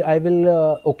 so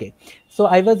okay. So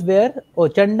I was where? Oh,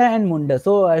 Chanda and Munda.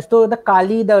 So the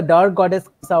Kali, the dark goddess,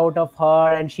 comes out of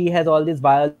her, and she has all this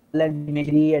violent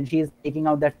imagery, and she is taking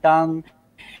out the tongue,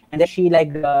 and then she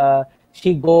goes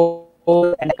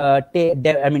and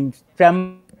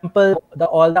trample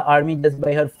all the army just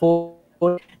by her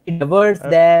foot. She devours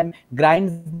them,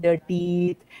 grinds their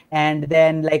teeth, and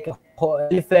then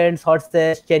elephants,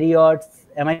 horses, chariots.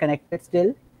 Am I connected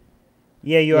still?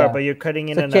 Yeah, you are, but you're cutting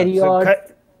in and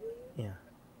out.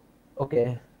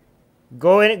 Okay.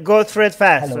 Go through it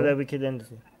fast so that we can end.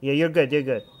 Yeah, you're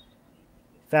good.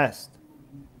 Fast.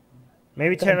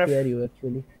 Maybe turn off. Hear you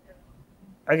actually.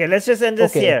 Okay, let's just end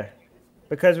this here,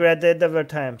 because we're at the end of our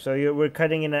time. So we're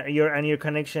cutting in your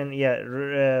connection.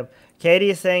 Yeah, Katie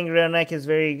is saying Reonak is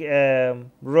very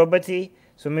roboty,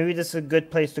 so maybe this is a good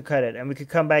place to cut it, and we could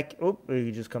come back. Oop, we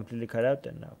could just completely cut out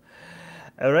then now.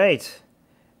 All right.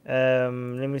 Let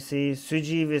me see.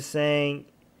 Sujiv is saying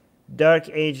Dark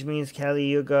Age means Kali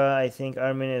Yuga. I think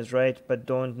Armin is right, but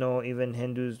don't know. Even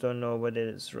Hindus don't know what it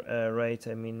is right.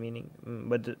 I mean, meaning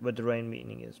what the right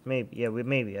meaning is. Maybe,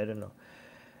 maybe I don't know.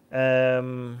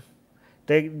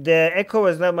 The echo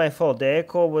was not my fault. The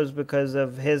echo was because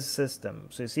of his system.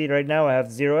 So you see, right now I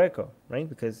have 0 echo, right?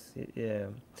 Because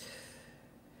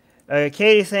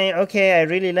Katie's saying, okay, I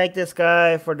really like this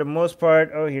guy for the most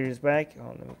part. Oh, here he's back. Oh,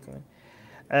 let me come in.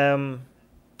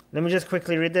 Let me just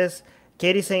quickly read this.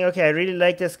 Katie's saying, okay, I really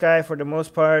like this guy for the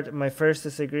most part. My first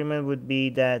disagreement would be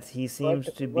that he seems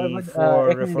to be for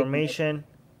Reformation.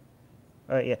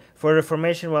 For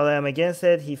Reformation, while I am against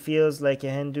it, he feels like a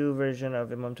Hindu version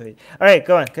of Imam Tawhid. All right,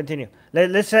 go on, continue.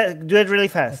 Let's do it really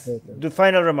fast. Okay. Do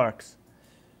final remarks.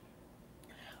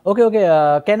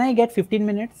 Okay. Can I get 15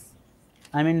 minutes?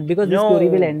 I mean, because this story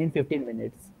will end in 15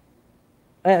 minutes.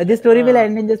 This story will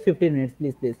end in just 15 minutes,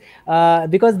 please.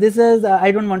 Because this is,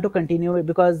 I don't want to continue it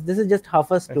because this is just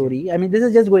half a story. Okay. I mean, this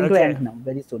is just going to end now,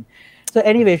 very soon. So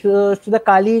anyway, so the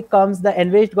Kali comes, the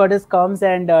enraged goddess comes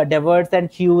and devours and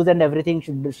chews and everything.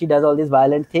 She does all these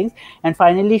violent things. And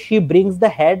finally, she brings the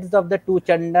heads of the two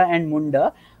Chanda and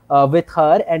Munda with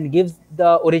her and gives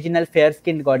the original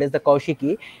fair-skinned goddess, the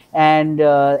Kaushiki. And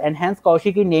hence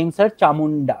Kaushiki names her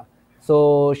Chamunda.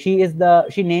 So she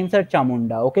names her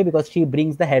Chamunda, okay, because she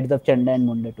brings the heads of Chanda and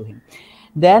Munda to him.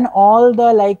 Then all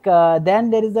the then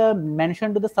there is a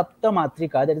mention to the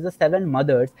Saptamatrika, there is the 7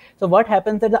 mothers. So what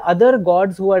happens that the other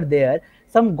gods who are there,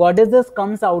 some goddesses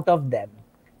comes out of them.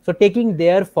 So taking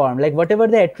their form, like whatever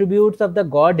the attributes of the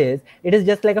god is, it is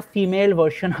just like a female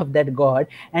version of that god,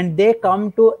 and they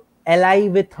come to ally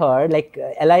with her, like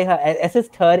ally her,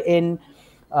 assist her in,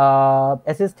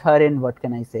 what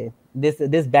can I say,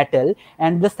 this battle.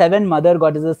 And the 7 mother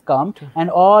goddesses come, and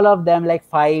all of them like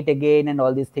fight again, and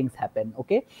all these things happen,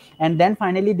 okay. And then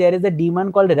finally there is a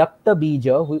demon called Rakta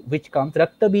Bija, which comes.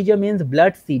 Rakta Bija means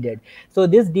blood seeded. So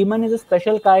this demon is a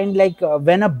special kind, like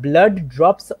when a blood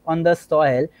drops on the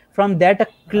soil, from that a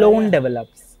clone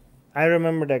develops. I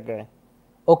remember that guy.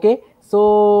 Okay,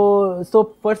 so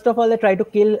first of all they try to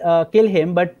kill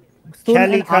him, but soon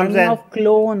Kelly an comes army in. of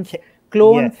clones.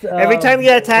 Yeah. Every time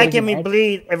you attack him, he originate.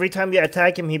 bleeds. Every time you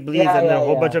attack him, he bleeds, Yeah, and then a yeah,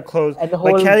 whole yeah. bunch of clothes. And the But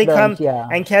whole Kelly bunch, comes, yeah.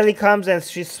 and Kelly comes, and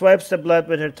she swipes the blood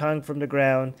with her tongue from the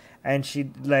ground, and she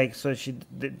like so he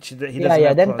doesn't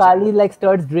have Then clothes Kali like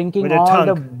starts drinking with her all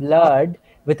the tongue. blood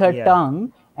with her Yeah.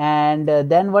 tongue, and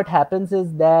then what happens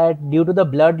is that due to the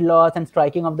blood loss and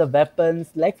striking of the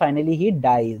weapons, like finally he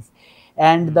dies.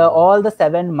 And all the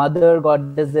 7 mother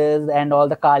goddesses and all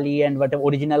the Kali and whatever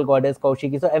original goddess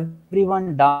Kaushiki, so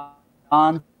everyone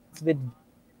dance with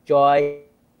joy,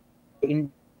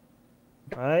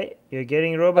 Alright, you're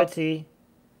getting roboty.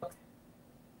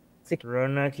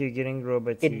 Ronak, you're getting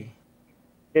roboty.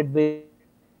 with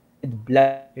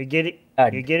blood. You're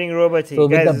getting roboty. So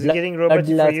with Guys, the is it getting roboty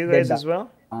for bloodlust, you they guys as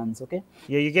well? dance, okay.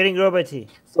 Yeah, you're getting roboty.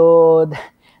 So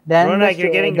then Ronak,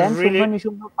 you're getting then really. Shubha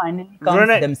Nishubha finally comes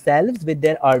Ronak, themselves with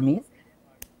their armies.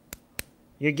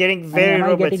 you're getting very Am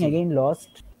I getting roboty. again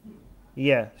lost?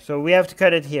 Yeah, so we have to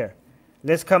cut it here.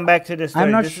 Let's come back to this story.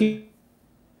 I'm not sure.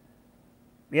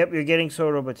 Yep, you're getting so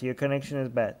roboty. Your connection is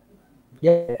bad.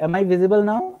 Yeah, am I visible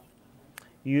now?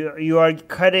 You are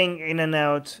cutting in and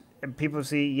out. And people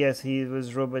see, yes, he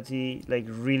was roboty, like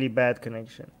really bad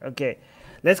connection. Okay,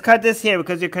 let's cut this here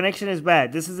because your connection is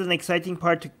bad. This is an exciting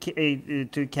part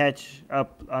to catch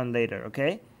up on later,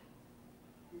 okay?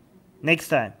 Next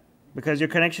time, because your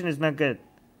connection is not good.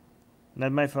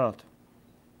 Not my fault.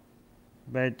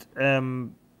 But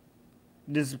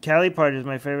this Cali part is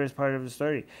my favorite part of the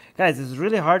story. Guys, it's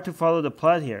really hard to follow the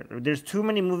plot here. There's too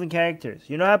many moving characters.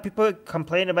 You know how people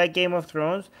complain about Game of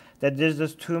Thrones? That there's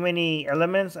just too many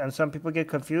elements and some people get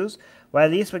confused? Well,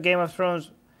 at least with Game of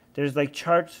Thrones, there's like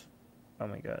charts. Oh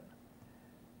my god.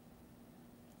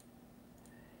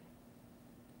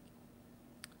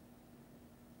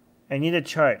 I need a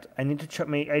chart. I need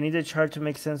a chart to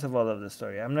make sense of all of this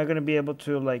story. I'm not gonna be able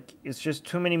to, like, it's just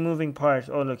too many moving parts.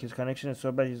 Oh look, his connection is so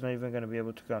bad he's not even gonna be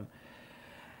able to come.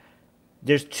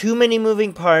 There's too many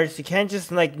moving parts. You can't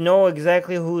just like know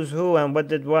exactly who's who and what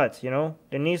did what, you know?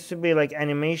 There needs to be like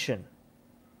animation.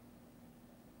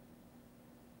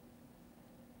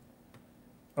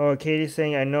 Oh, Katie's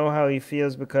saying, I know how he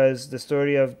feels because the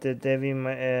story of the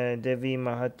Devi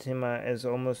Mahatma is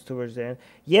almost towards the end.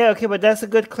 Yeah, okay, but that's a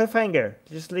good cliffhanger.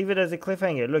 Just leave it as a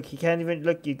cliffhanger. Look, he can't even,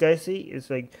 look, you guys see? It's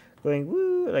like going,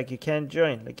 woo, like you can't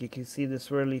join. Like you can see the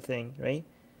swirly thing, right?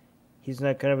 He's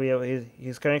not going to be able,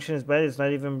 his connection is bad. It's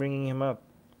not even bringing him up.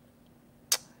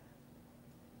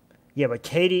 Yeah, but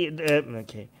Katie,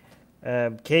 okay.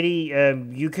 Katie,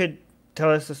 you could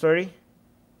tell us the story?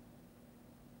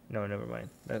 No, never mind.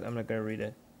 I'm not gonna read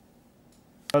it.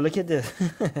 Oh, look at this.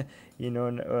 You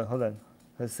know, hold on.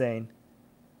 Hussein.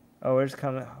 Oh, where's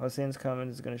comment? Hussein's comment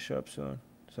is gonna show up soon,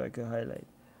 so I can highlight.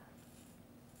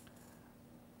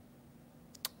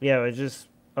 Yeah, it just.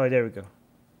 Oh, there we go.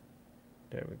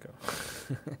 There we go.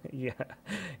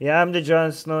 Yeah. I'm the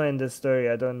Jon Snow in this story.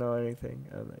 I don't know anything.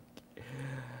 I like.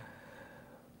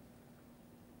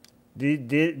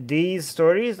 These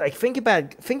stories, like, think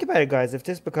about it, guys. If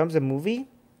this becomes a movie.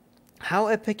 How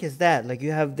epic is that? Like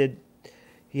you have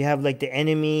like the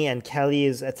enemy and Kelly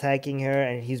is attacking her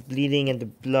and he's bleeding and the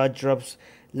blood drops.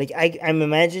 Like I'm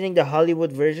imagining the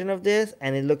Hollywood version of this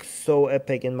and it looks so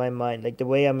epic in my mind. Like the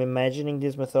way I'm imagining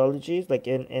these mythologies, like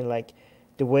in like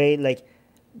the way like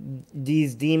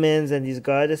these demons and these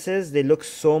goddesses, they look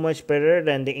so much better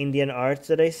than the Indian arts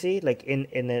that I see. Like in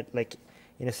a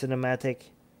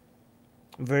cinematic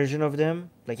version of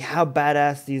them. Like how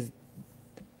badass these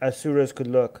asuras could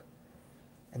look.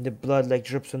 And the blood like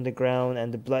drips on the ground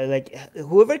and the blood, like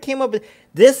whoever came up with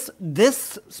this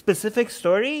specific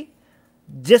story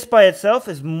just by itself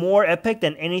is more epic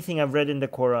than anything I've read in the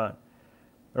Quran,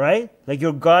 right? Like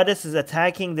your goddess is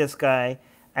attacking this guy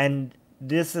and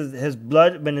this is his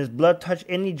blood. When his blood touch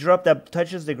any drop that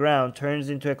touches the ground turns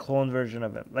into a clone version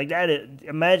of him. Like that.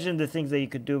 Imagine the things that you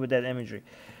could do with that imagery.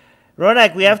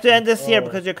 Ronak, we have to end this here Oh,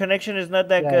 because your connection is not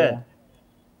that yeah, good.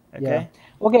 yeah. Okay.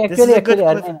 Okay, This is a good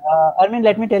clip. Armin,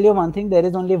 let me tell you one thing. There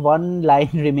is only one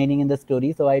line remaining in the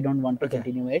story, so I don't want to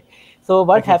continue it. So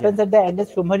what happens at the end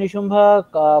is Shumbha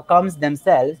Nishumbha comes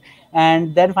themselves,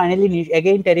 and then finally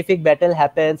again terrific battle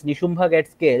happens. Nishumbha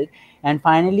gets killed, and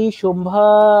finally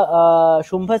Shumbha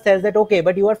says that okay,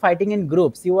 but you are fighting in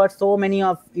groups. You are so many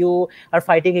of you are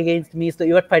fighting against me, so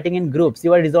you are fighting in groups.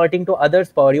 You are resorting to others'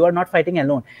 power. You are not fighting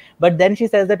alone. But then she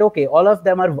says that okay, all of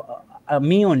them are.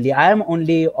 Me only, I am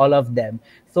only all of them.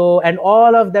 So, and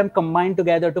all of them combine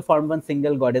together to form one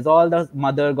single goddess. All the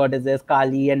mother goddesses,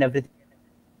 Kali and everything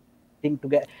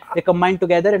together, they combine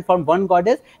together and form one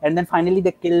goddess. And then finally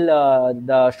they kill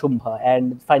the Shumbha.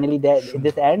 And finally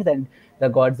this ends and the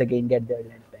gods again get their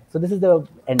land back. So this is the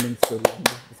ending story.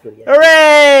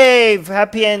 Hooray!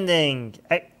 Happy ending.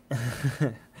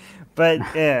 But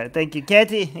yeah, thank you.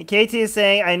 Katie is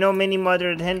saying, I know many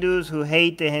moderate Hindus who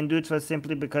hate the Hindutva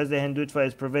simply because the Hindutva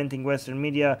is preventing Western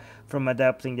media from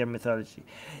adapting their mythology.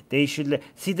 They should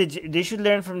they should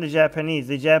learn from the Japanese.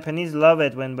 The Japanese love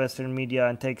it when Western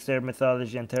media takes their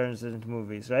mythology and turns it into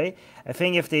movies, right? I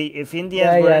think if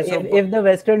Indians if the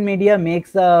Western media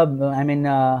makes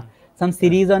some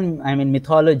series on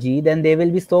mythology, then they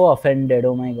will be so offended.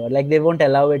 Oh my god, like they won't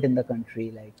allow it in the country.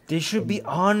 Like they should be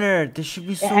honored. They should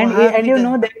be so happy. And you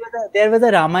know, there was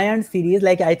a Ramayana series.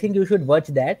 Like I think you should watch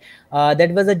that.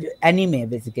 That was a anime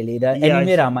basically, the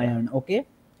anime Ramayana. Okay,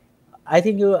 I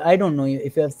think I don't know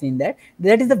if you have seen that.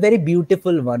 That is a very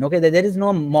beautiful one. Okay, there is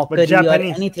no mockery or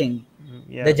anything.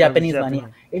 Yeah, the Japanese one. Yeah.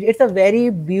 It's a very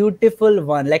beautiful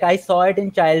one. Like I saw it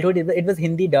in childhood. It was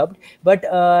Hindi dubbed, but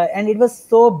and it was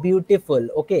so beautiful.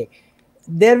 Okay,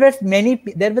 there was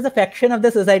a faction of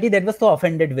the society that was so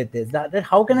offended with this. That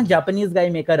how can a Japanese guy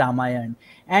make a Ramayana?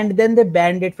 And then they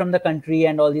banned it from the country,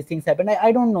 and all these things happened.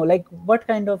 I don't know. Like what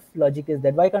kind of logic is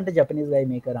that? Why can't a Japanese guy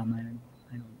make a Ramayana?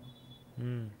 I don't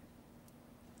know.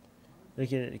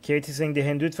 Okay, Katie saying the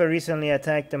Hindutva recently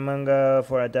attacked the manga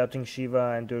for adopting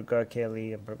Shiva and Durga,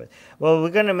 Kali, and Prabhupada. Well, we're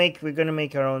gonna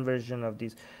make our own version of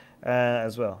these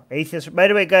as well. Atheist. By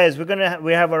the way, guys,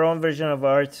 we have our own version of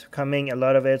art coming. A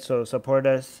lot of it, so support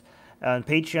us on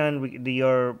Patreon.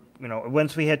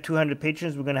 Once we hit 200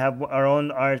 patrons, we're gonna have our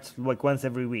own art like once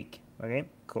every week. Okay,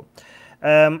 cool.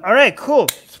 All right, cool.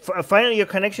 Finally, your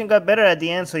connection got better at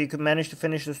the end, so you could manage to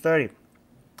finish the story.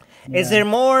 Yeah.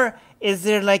 Is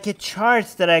there like a chart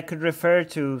that I could refer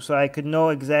to so I could know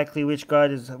exactly which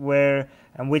god is where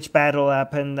and which battle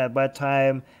happened at what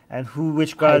time and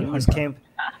which god came?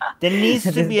 There needs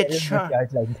to be a chart.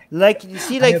 Like you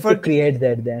see, like for create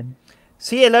that then.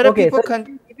 See, a lot of people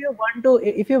can.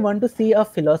 If you want to see a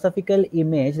philosophical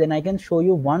image, then I can show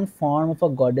you one form of a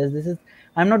goddess.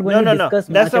 I'm not going to discuss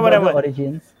much about the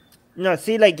origins. No,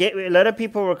 see, like a lot of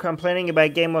people were complaining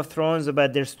about Game of Thrones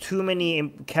about there's too many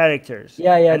characters.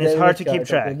 Yeah, and it's hard to keep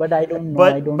track. Okay, but I don't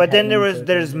know. But then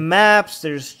there's maps,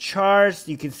 there's charts.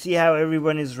 You can see how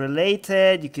everyone is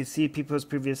related. You can see people's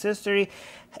previous history.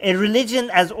 A religion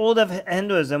as old as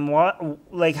Hinduism,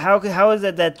 how is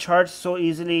it that charts so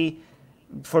easily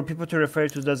for people to refer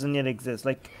to doesn't yet exist?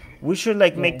 Like we should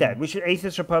make that. We should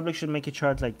Atheist Republic should make a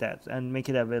chart like that and make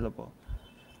it available.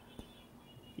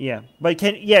 Yeah, but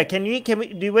can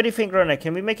we what do you think, Rona?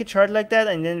 Can we make a chart like that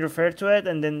and then refer to it,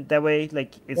 and then that way it's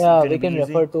we can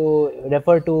refer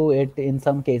to it in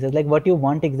some cases, like what you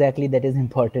want exactly, that is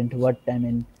important.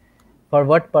 For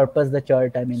what purpose the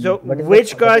chart? So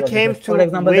which god came to? For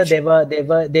example,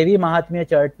 the Devi Mahatmya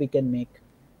chart we can make.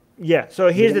 Yeah. So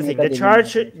here's the thing: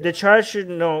 the chart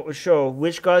should show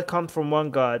which god comes from one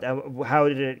god and how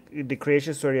the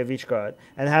creation story of each god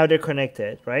and how they're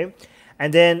connected, right?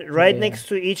 And then next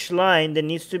to each line, there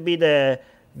needs to be the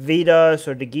Vedas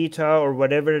or the Gita or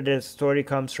whatever the story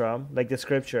comes from, like the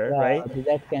scripture, right?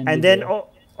 And then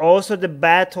also the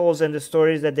battles and the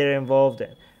stories that they're involved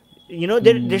in.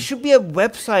 There should be a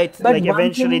website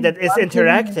eventually that is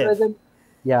interactive.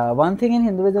 One thing in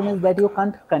Hinduism is that you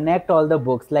can't connect all the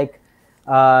books. Like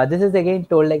this is again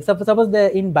told, like suppose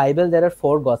in Bible there are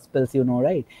 4 gospels,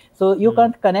 right? So you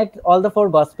can't connect all the 4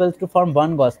 gospels to form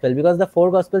one gospel because the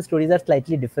 4 gospel stories are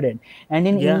slightly different. And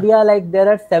in India, like there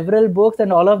are several books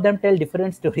and all of them tell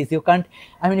different stories. You can't,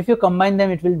 if you combine them,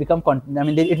 it will become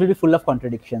it will be full of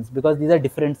contradictions because these are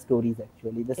different stories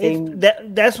actually. The same.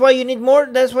 That's why you need more.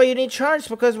 That's why you need charts,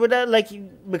 because without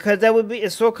because that would be,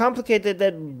 it's so complicated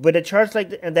that with a charts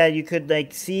like that you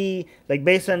could see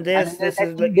based on this is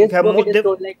you have it is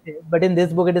told like this, but in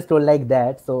this book it is told like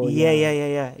that. So yeah.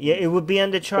 It would be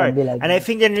on the chart, can be like and I that.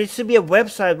 think there needs to be a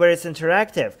website where it's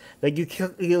interactive. Like you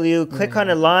click on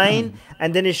a line,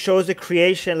 and then it shows the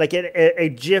creation, like a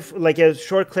GIF, like a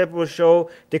short clip will show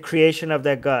the creation of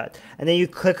that god, and then you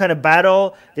click on a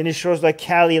battle, then it shows like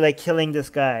Kali like killing this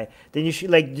guy. Then you should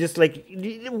like just like,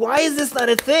 why is this not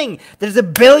a thing? There's a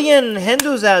billion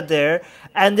Hindus out there,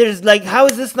 and there's like, how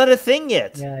is this not a thing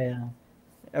yet? Yeah.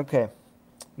 Okay,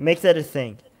 make that a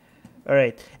thing. All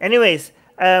right. Anyways,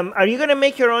 are you gonna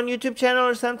make your own YouTube channel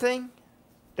or something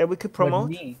that we could But promote?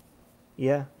 me,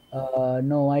 Yeah.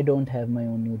 no, I don't have my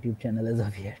own YouTube channel as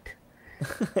of yet.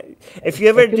 If you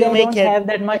ever Actually, do I make don't it, have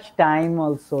that much time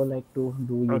also, like, to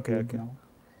do YouTube okay. now.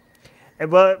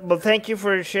 Well, thank you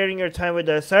for sharing your time with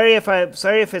us. Sorry if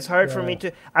it's hard for me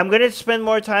to. I'm gonna spend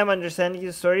more time understanding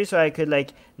the story so I could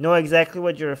like know exactly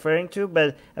what you're referring to.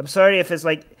 But I'm sorry if it's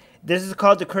like, this is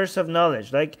called the curse of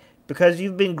knowledge, like, because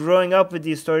you've been growing up with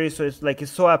these stories, so it's like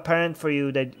it's so apparent for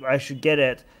you that I should get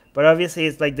it. But obviously,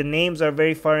 it's like the names are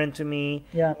very foreign to me.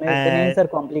 Yeah, the names are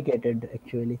complicated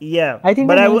actually. Yeah, I think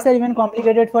but the names are even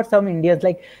complicated for some Indians.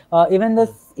 Like even the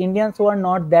Indians who are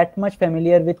not that much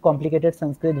familiar with complicated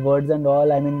Sanskrit words and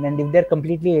all. I mean, and if they're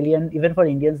completely alien, even for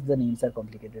Indians, the names are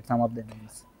complicated. Some of the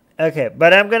names. Okay,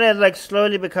 but I'm gonna like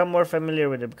slowly become more familiar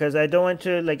with it because I don't want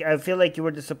to like. I feel like you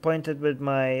were disappointed with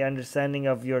my understanding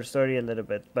of your story a little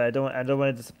bit, but I don't want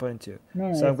to disappoint you.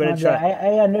 No, So I'm it's gonna not try. that.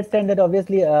 I understand that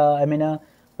obviously. I mean, a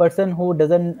person who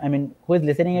doesn't, I mean, who is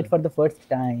listening it for the first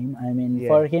time. I mean, Yeah.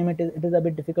 for him, it is a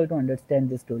bit difficult to understand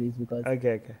these stories because.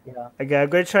 Okay. Yeah. Okay, I'm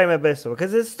gonna try my best though,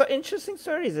 because it's interesting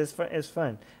stories. It's fun. It's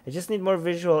fun. I just need more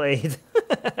visual aid.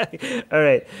 All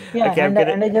right. Yeah, Okay,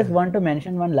 and I just want to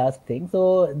mention one last thing.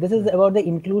 So this is about the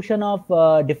inclusion of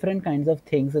different kinds of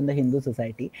things in the Hindu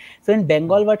society. So in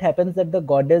Bengal, what happens that the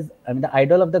goddess, I mean, the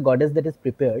idol of the goddess that is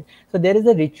prepared. So there is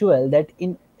a ritual that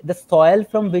in the soil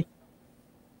from which.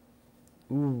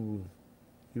 Ooh,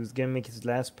 he was gonna make his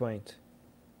last point.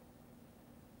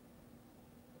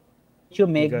 You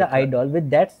make the idol with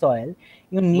that soil,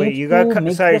 you need Wait, you got to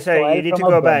mix sorry, the soil you need to from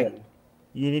go a back. brothel.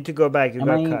 You need to go back. You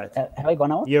got cut. Have I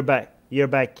gone out? You're back. You're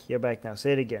back now.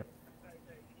 Say it again.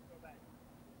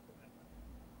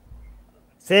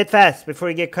 Say it fast before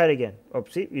you get cut again. Oh,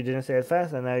 see, you didn't say it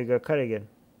fast, and now you got cut again.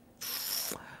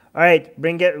 All right,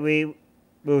 bring it.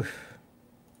 Oof.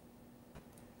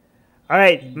 All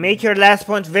right, make your last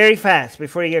point very fast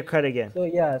before you get cut again. So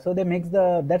yeah, so they mix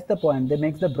that's the point. They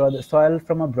mix the soil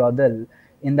from a brothel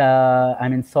in the, I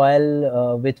mean,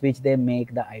 soil with which they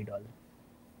make the idol,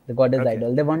 the goddess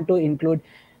idol. They want to include,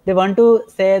 they want to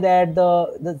say that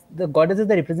the goddess is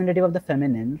the representative of the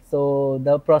feminine. So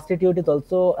the prostitute is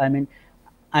also, I mean,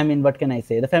 what can I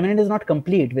say? The feminine is not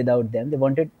complete without them. They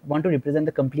want to represent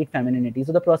the complete femininity.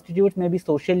 So the prostitutes may be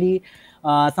socially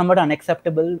somewhat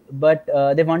unacceptable, but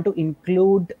they want to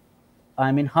include,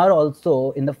 I mean, her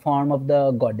also in the form of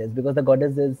the goddess, because the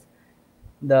goddess is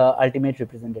the ultimate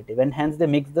representative, and hence they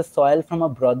mix the soil from a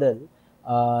brothel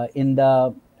in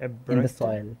the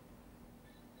soil.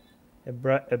 I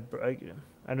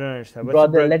don't understand. What's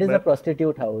brothel? That is a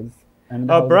prostitute house.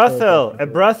 A brothel. A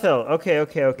brothel.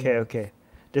 Okay.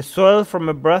 The soil from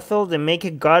a brothel, they make a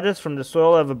goddess from the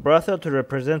soil of a brothel to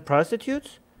represent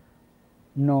prostitutes?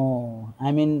 No,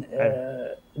 I mean,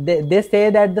 they say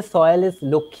that the soil is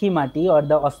Lokhi Mati, or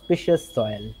the auspicious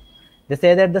soil. They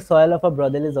say that the soil of a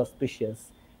brothel is auspicious.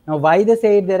 Now, why they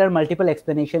say it, there are multiple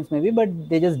explanations maybe, but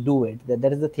they just do it.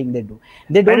 That is the thing they do.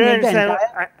 They don't make the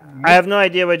entire... I have no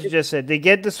idea what you just said. They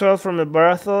get the soil from the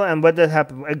brothel, and what does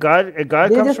happen? A god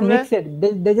comes from that?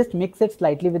 They just mix it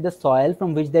slightly with the soil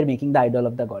from which they're making the idol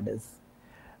of the goddess.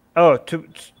 Oh, to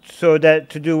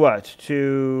do what?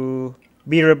 To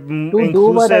be inclusive? To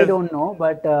do what, I don't know,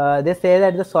 but they say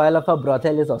that the soil of a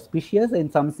brothel is auspicious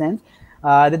in some sense.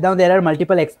 Now there are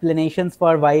multiple explanations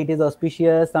for why it is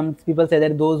auspicious. Some people say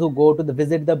that those who go to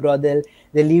visit the brothel,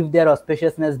 they leave their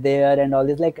auspiciousness there and all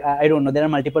this. Like, I don't know, there are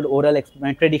multiple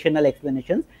traditional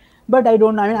explanations, but I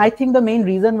don't know. I mean, I think the main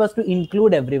reason was to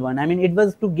include everyone. I mean, it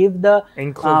was to give the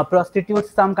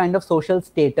prostitutes some kind of social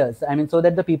status. I mean, so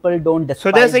that the people don't despise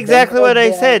So that's exactly what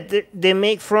I said. They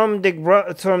make from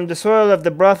the soil of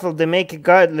the brothel, they make a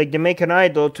god, like they make an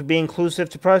idol to be inclusive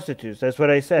to prostitutes. That's what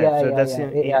I said.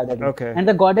 Okay. And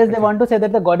the goddess, they want to say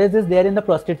that the goddess is there in the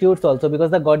prostitutes also,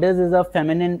 because the goddess is a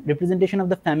feminine representation of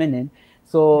the feminine.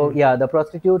 So yeah, the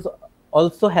prostitutes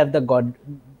also have the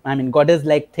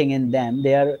goddess-like thing in them.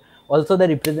 They are also the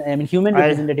human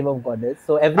representative of goddess.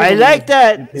 So I like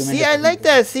that. See, I like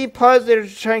that. See, pause. They're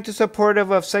trying to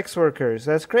supportive of sex workers.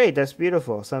 That's great. That's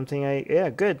beautiful.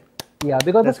 Good. Yeah,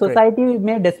 because the society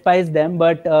may despise them,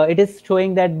 but it is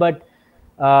showing that, but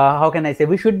how can I say,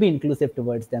 we should be inclusive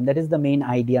towards them. That is the main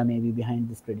idea maybe behind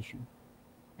this tradition.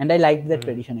 And I liked that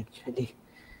tradition actually,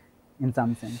 in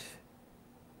some sense.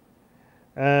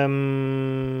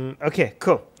 Okay,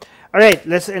 cool. All right,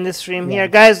 let's end the stream here.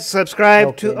 Guys,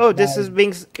 subscribe to... Oh, this is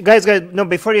being... Guys, no,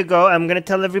 before you go, I'm going to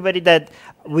tell everybody that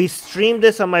we streamed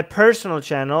this on my personal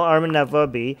channel, Armin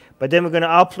Navabi, but then we're going to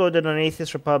upload it on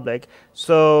Atheist Republic.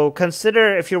 So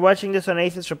consider, if you're watching this on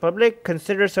Atheist Republic,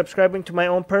 consider subscribing to my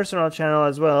own personal channel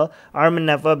as well, Armin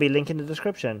Navabi, link in the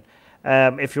description,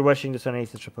 if you're watching this on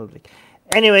Atheist Republic.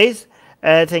 Anyways,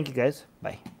 thank you, guys.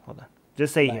 Bye. Hold on.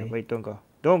 Just stay here. Wait, don't go.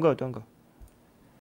 Don't go, don't go.